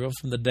Israel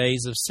from the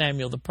days of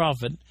Samuel the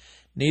prophet,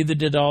 neither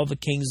did all the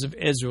kings of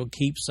Israel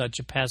keep such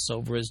a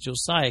Passover as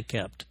Josiah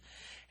kept.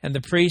 And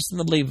the priests and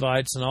the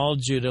Levites and all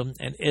Judah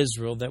and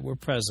Israel that were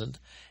present,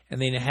 and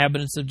the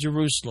inhabitants of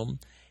Jerusalem,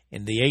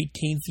 in the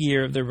 18th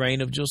year of the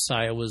reign of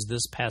Josiah was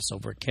this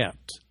Passover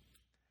kept.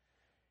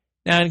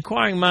 Now,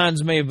 inquiring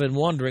minds may have been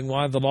wondering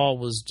why the law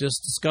was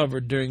just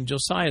discovered during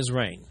Josiah's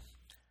reign.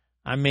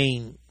 I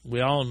mean,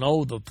 we all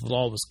know that the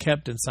law was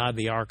kept inside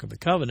the Ark of the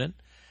Covenant,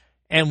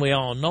 and we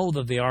all know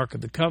that the Ark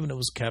of the Covenant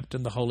was kept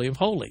in the Holy of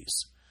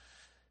Holies.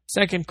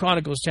 2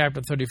 Chronicles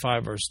chapter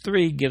 35, verse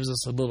 3 gives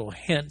us a little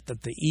hint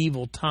that the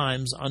evil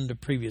times under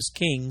previous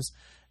kings,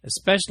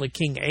 especially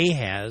King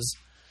Ahaz,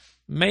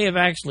 may have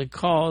actually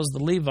caused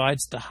the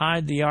Levites to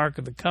hide the Ark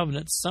of the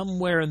Covenant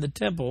somewhere in the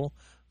temple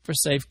for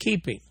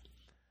safekeeping.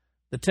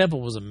 The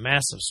temple was a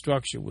massive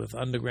structure with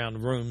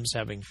underground rooms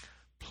having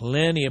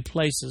plenty of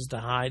places to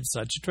hide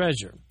such a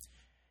treasure.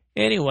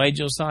 Anyway,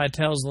 Josiah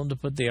tells them to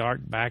put the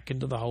ark back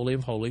into the Holy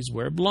of Holies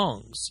where it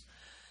belongs.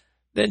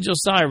 Then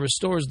Josiah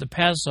restores the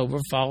Passover,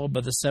 followed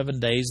by the 7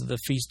 days of the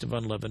Feast of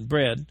Unleavened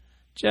Bread,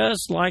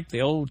 just like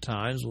the old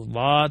times, with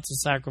lots of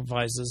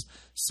sacrifices,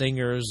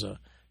 singers,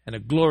 and a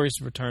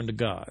glorious return to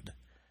God.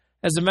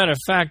 As a matter of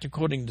fact,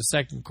 according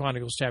to 2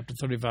 Chronicles chapter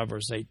 35,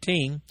 verse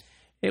 18,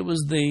 it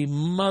was the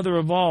mother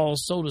of all,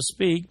 so to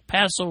speak,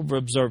 Passover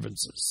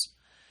observances.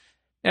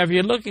 Now, if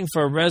you're looking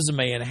for a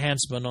resume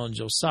enhancement on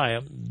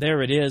Josiah,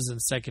 there it is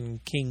in 2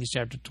 Kings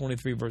chapter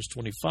 23, verse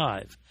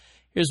 25.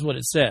 Here's what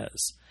it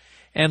says.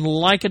 And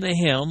like unto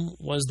him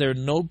was there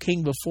no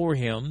king before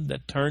him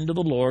that turned to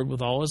the Lord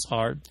with all his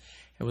heart,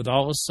 and with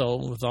all his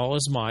soul, and with all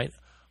his might,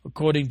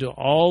 according to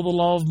all the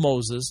law of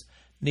Moses,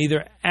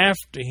 neither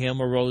after him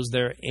arose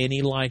there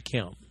any like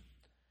him.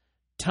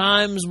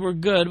 Times were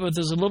good, but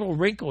there's a little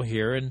wrinkle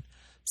here in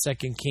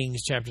 2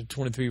 Kings chapter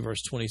 23,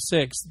 verse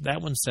 26.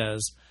 That one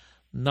says,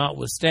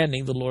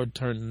 Notwithstanding, the Lord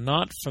turned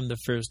not from the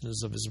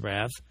fierceness of his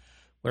wrath,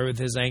 wherewith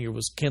his anger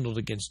was kindled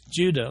against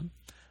Judah,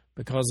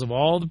 because of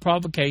all the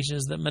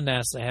provocations that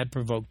Manasseh had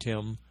provoked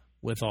him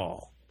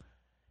withal.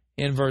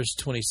 In verse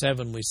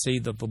 27, we see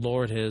that the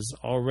Lord has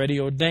already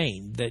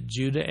ordained that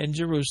Judah and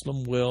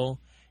Jerusalem will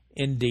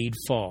indeed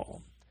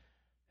fall.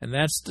 And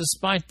that's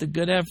despite the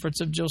good efforts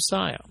of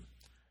Josiah.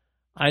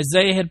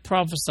 Isaiah had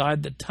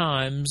prophesied that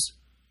times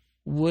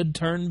would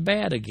turn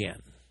bad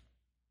again.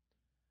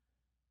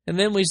 And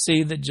then we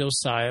see that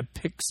Josiah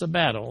picks a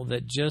battle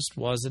that just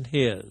wasn't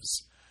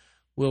his.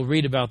 We'll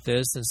read about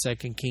this in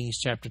 2 Kings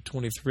chapter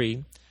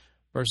 23,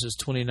 verses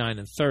 29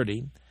 and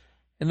 30.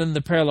 And then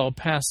the parallel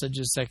passage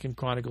is 2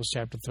 Chronicles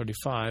chapter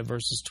 35,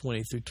 verses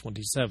 20 through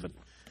 27.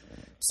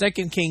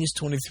 2 Kings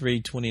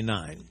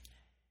 23:29.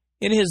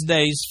 In his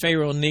days,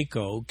 Pharaoh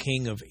Necho,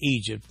 king of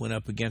Egypt, went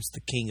up against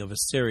the king of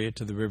Assyria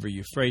to the river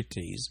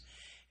Euphrates,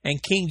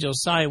 and King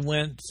Josiah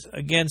went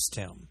against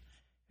him,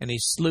 and he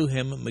slew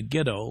him at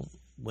Megiddo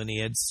when he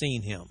had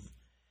seen him.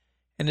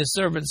 And his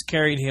servants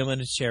carried him in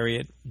a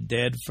chariot,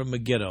 dead from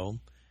Megiddo,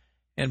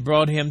 and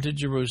brought him to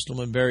Jerusalem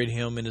and buried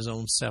him in his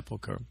own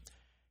sepulchre.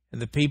 And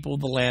the people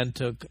of the land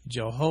took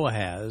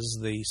Jehoahaz,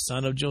 the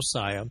son of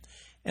Josiah,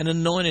 and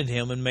anointed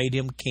him and made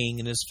him king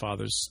in his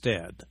father's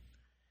stead.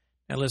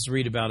 Now let's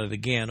read about it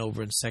again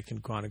over in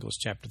 2 Chronicles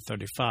chapter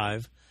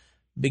 35,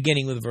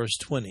 beginning with verse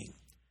 20.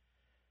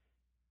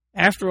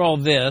 After all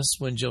this,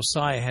 when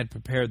Josiah had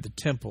prepared the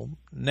temple,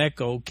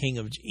 Necho, king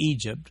of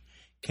Egypt,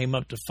 came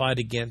up to fight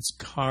against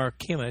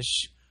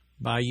Carchemish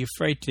by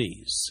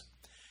Euphrates,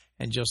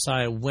 and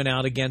Josiah went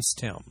out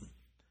against him.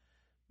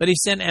 But he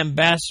sent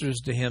ambassadors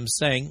to him,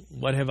 saying,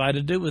 What have I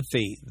to do with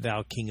thee,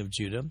 thou king of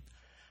Judah?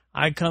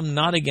 I come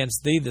not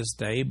against thee this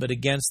day, but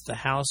against the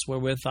house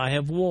wherewith I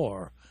have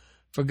war.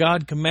 For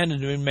God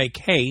commanded me to make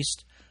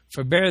haste,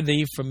 forbear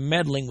thee from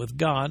meddling with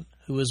God,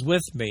 who is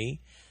with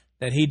me,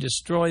 that he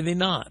destroy thee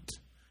not.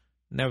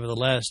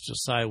 Nevertheless,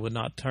 Josiah would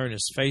not turn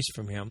his face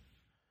from him,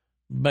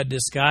 but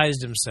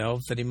disguised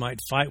himself that he might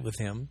fight with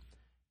him,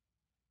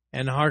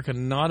 and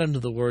hearkened not unto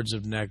the words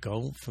of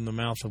Necho from the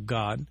mouth of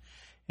God,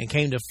 and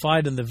came to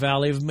fight in the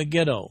valley of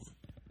Megiddo.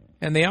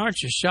 And the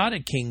archers shot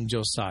at King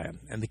Josiah,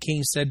 and the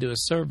king said to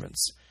his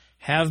servants,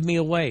 Have me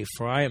away,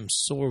 for I am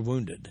sore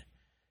wounded.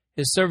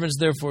 His servants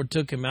therefore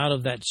took him out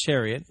of that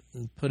chariot,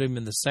 and put him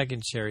in the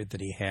second chariot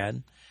that he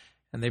had,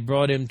 and they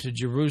brought him to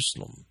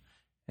Jerusalem.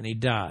 And he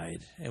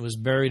died, and was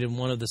buried in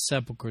one of the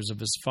sepulchres of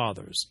his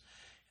fathers.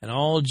 And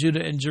all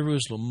Judah and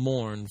Jerusalem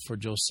mourned for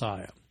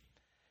Josiah.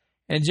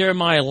 And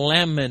Jeremiah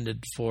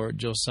lamented for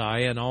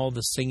Josiah, and all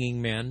the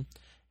singing men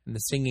and the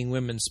singing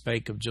women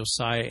spake of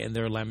Josiah in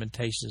their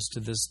lamentations to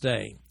this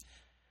day,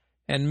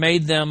 and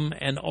made them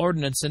an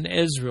ordinance in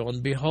Israel,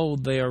 and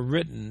behold, they are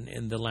written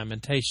in the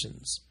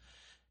lamentations.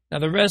 Now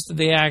the rest of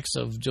the acts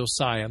of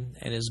Josiah,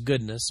 and his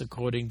goodness,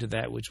 according to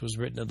that which was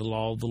written in the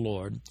law of the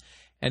Lord,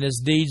 and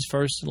his deeds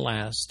first and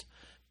last,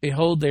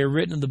 behold, they are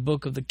written in the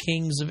book of the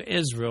kings of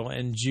Israel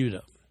and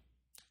Judah.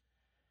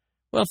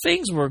 Well,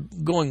 things were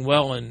going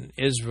well in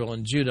Israel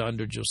and Judah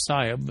under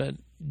Josiah, but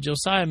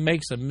Josiah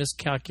makes a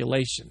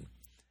miscalculation.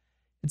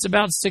 It's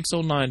about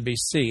 609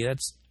 BC.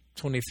 That's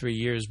 23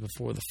 years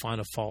before the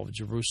final fall of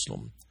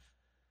Jerusalem.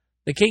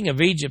 The king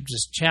of Egypt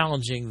is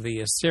challenging the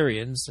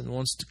Assyrians and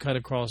wants to cut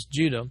across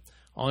Judah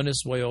on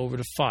his way over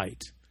to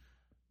fight.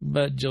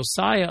 But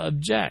Josiah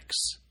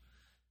objects.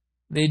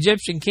 The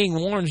Egyptian king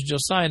warns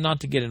Josiah not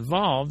to get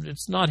involved.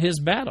 It's not his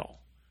battle.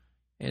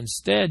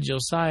 Instead,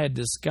 Josiah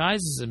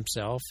disguises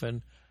himself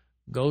and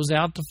goes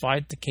out to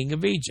fight the king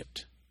of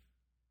Egypt.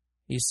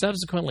 He's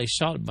subsequently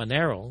shot by an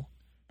arrow,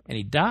 and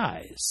he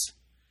dies.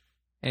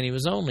 And he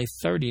was only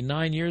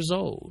 39 years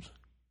old.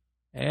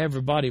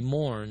 Everybody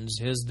mourns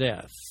his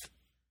death.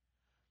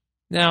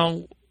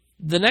 Now,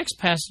 the next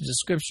passage of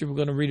Scripture we're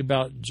going to read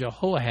about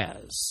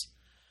Jehoahaz.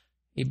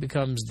 He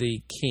becomes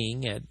the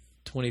king at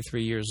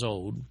 23 years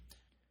old.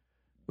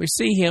 We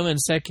see him in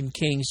 2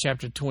 Kings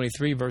chapter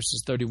 23,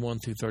 verses 31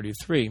 through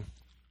 33,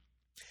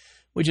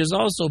 which is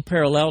also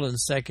paralleled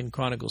in 2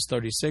 Chronicles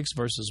 36,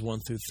 verses 1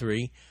 through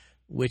 3,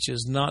 which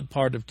is not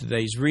part of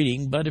today's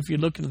reading, but if you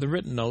look into the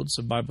written notes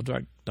of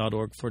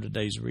BibleTrack.org for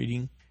today's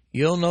reading,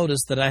 you'll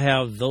notice that I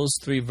have those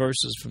 3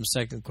 verses from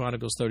 2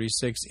 Chronicles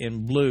 36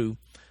 in blue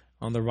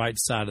on the right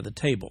side of the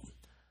table.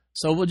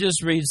 So we'll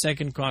just read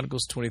 2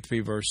 Chronicles 23,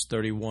 verse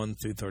 31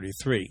 through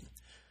 33.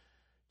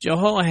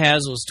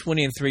 Jehoahaz was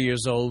 23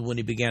 years old when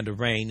he began to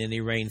reign, and he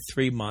reigned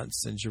 3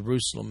 months in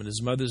Jerusalem, and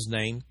his mother's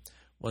name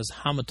was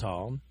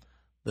Hamutal,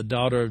 the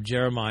daughter of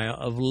Jeremiah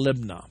of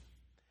Libnah.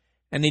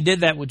 And he did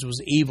that which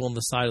was evil in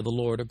the sight of the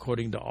Lord,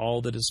 according to all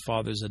that his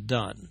fathers had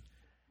done.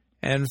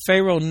 And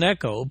Pharaoh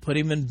Necho put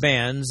him in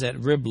bands at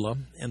Riblah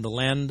in the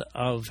land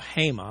of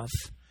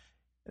Hamath,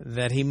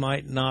 that he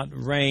might not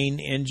reign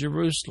in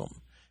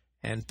Jerusalem,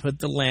 and put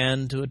the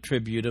land to a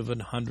tribute of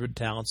 100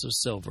 talents of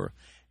silver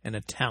and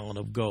a talent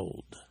of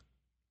gold.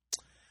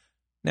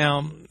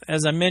 Now,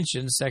 as I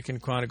mentioned, 2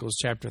 Chronicles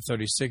chapter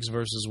 36,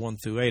 verses 1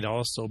 through 8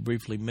 also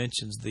briefly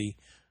mentions the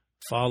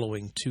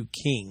following 2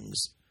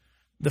 kings.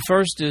 The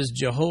first is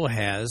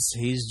Jehoahaz.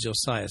 He's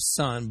Josiah's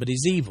son, but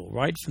he's evil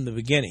right from the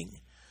beginning.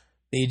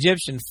 The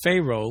Egyptian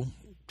Pharaoh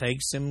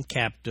takes him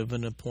captive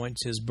and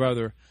appoints his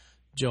brother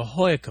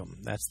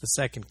Jehoiakim, that's the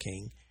second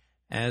king,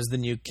 as the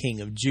new king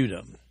of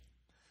Judah.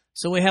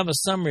 So we have a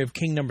summary of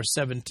king number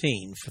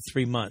 17 for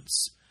 3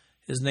 months.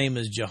 His name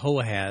is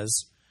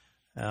Jehoahaz.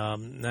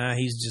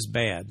 He's just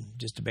bad,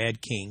 just a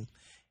bad king.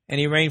 And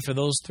he reigned for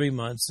those 3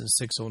 months in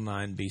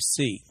 609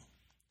 BC.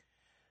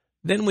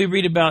 Then we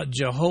read about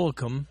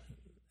Jehoiakim.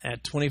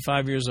 At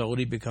 25 years old,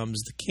 he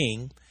becomes the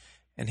king,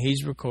 and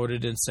he's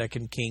recorded in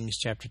 2 Kings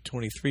chapter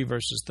 23,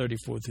 verses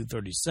 34 through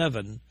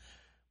 37,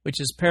 which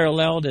is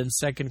paralleled in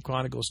 2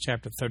 Chronicles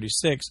chapter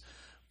 36,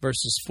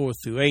 verses 4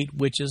 through 8,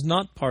 which is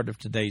not part of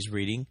today's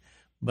reading.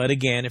 But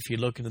again, if you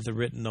look into the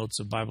written notes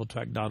of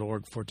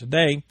BibleTrack.org for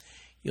today,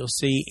 you'll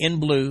see in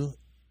blue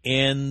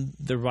in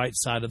the right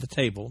side of the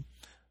table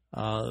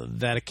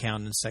that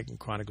account in 2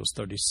 Chronicles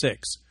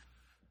 36.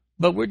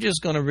 But we're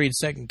just going to read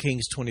 2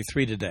 Kings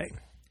 23 today.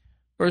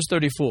 Verse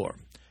 34,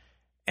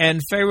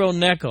 And Pharaoh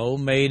Necho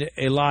made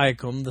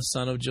Eliakim, the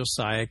son of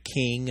Josiah,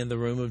 king in the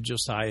room of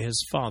Josiah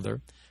his father,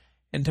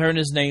 and turned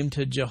his name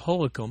to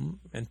Jehoiakim,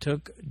 and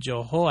took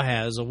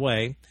Jehoahaz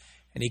away,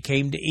 and he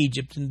came to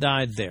Egypt and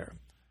died there.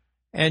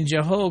 And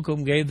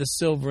Jehoiakim gave the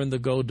silver and the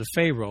gold to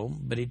Pharaoh,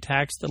 but he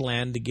taxed the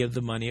land to give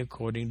the money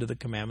according to the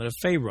commandment of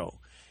Pharaoh.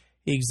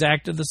 He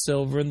exacted the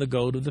silver and the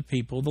gold of the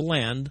people of the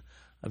land,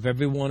 of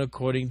every one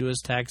according to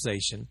his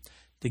taxation,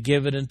 to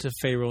give it unto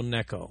Pharaoh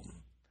Necho.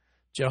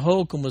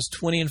 Jehoiakim was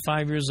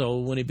 25 years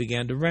old when he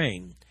began to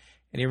reign,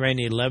 and he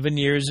reigned 11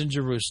 years in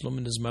Jerusalem,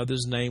 and his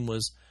mother's name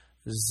was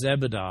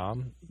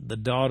Zebudah, the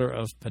daughter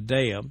of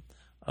Pedaiah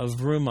of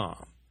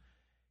Rumah.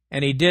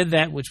 And he did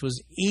that which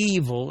was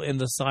evil in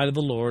the sight of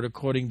the Lord,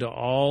 according to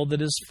all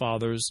that his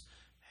fathers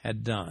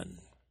had done.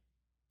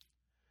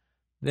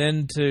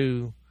 Then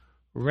to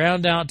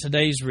round out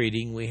today's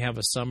reading, we have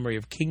a summary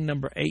of king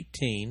number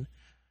 18,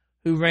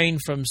 who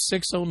reigned from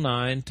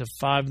 609 to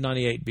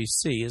 598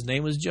 BC. His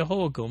name was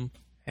Jehoiakim,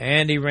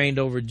 and he reigned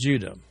over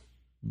Judah.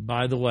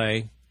 By the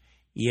way,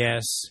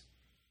 yes,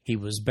 he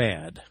was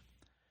bad.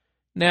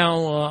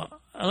 Now,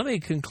 let me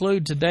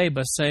conclude today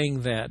by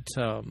saying that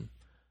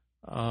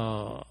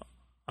I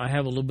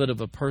have a little bit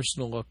of a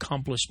personal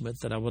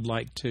accomplishment that I would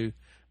like to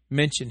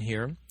mention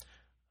here.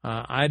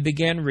 I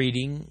began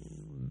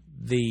reading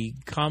the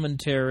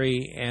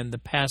commentary and the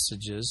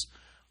passages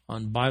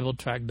on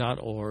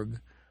BibleTrack.org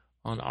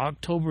on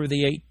October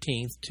the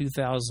 18th,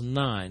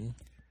 2009.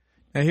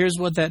 Now, here's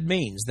what that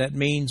means. That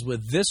means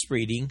with this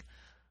reading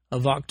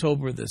of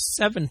October the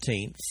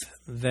 17th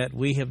that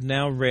we have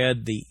now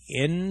read the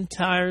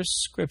entire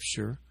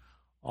Scripture,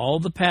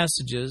 all the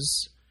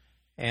passages,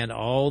 and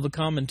all the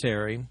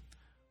commentary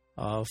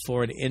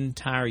for an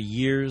entire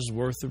year's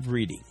worth of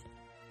reading.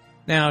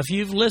 Now, if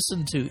you've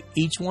listened to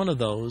each one of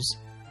those,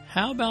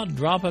 how about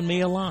dropping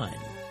me a line?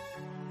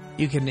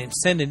 You can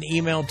send an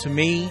email to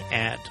me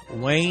at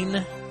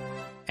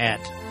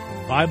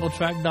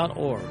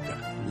wayne@BibleTrack.org.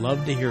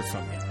 Love to hear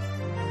from you.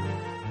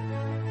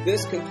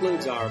 This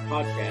concludes our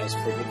podcast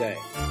for today.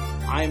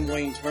 I'm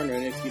Wayne Turner,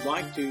 and if you'd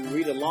like to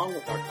read along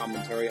with our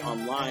commentary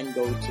online,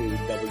 go to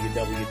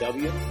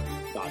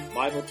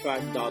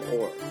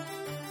www.BibleTrack.org.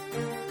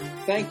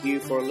 Thank you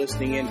for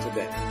listening in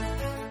today.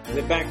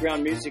 The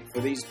background music for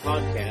these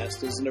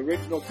podcasts is an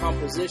original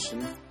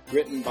composition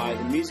written by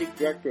the music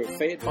director of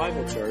Fayette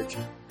Bible Church,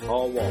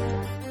 Paul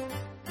Walter.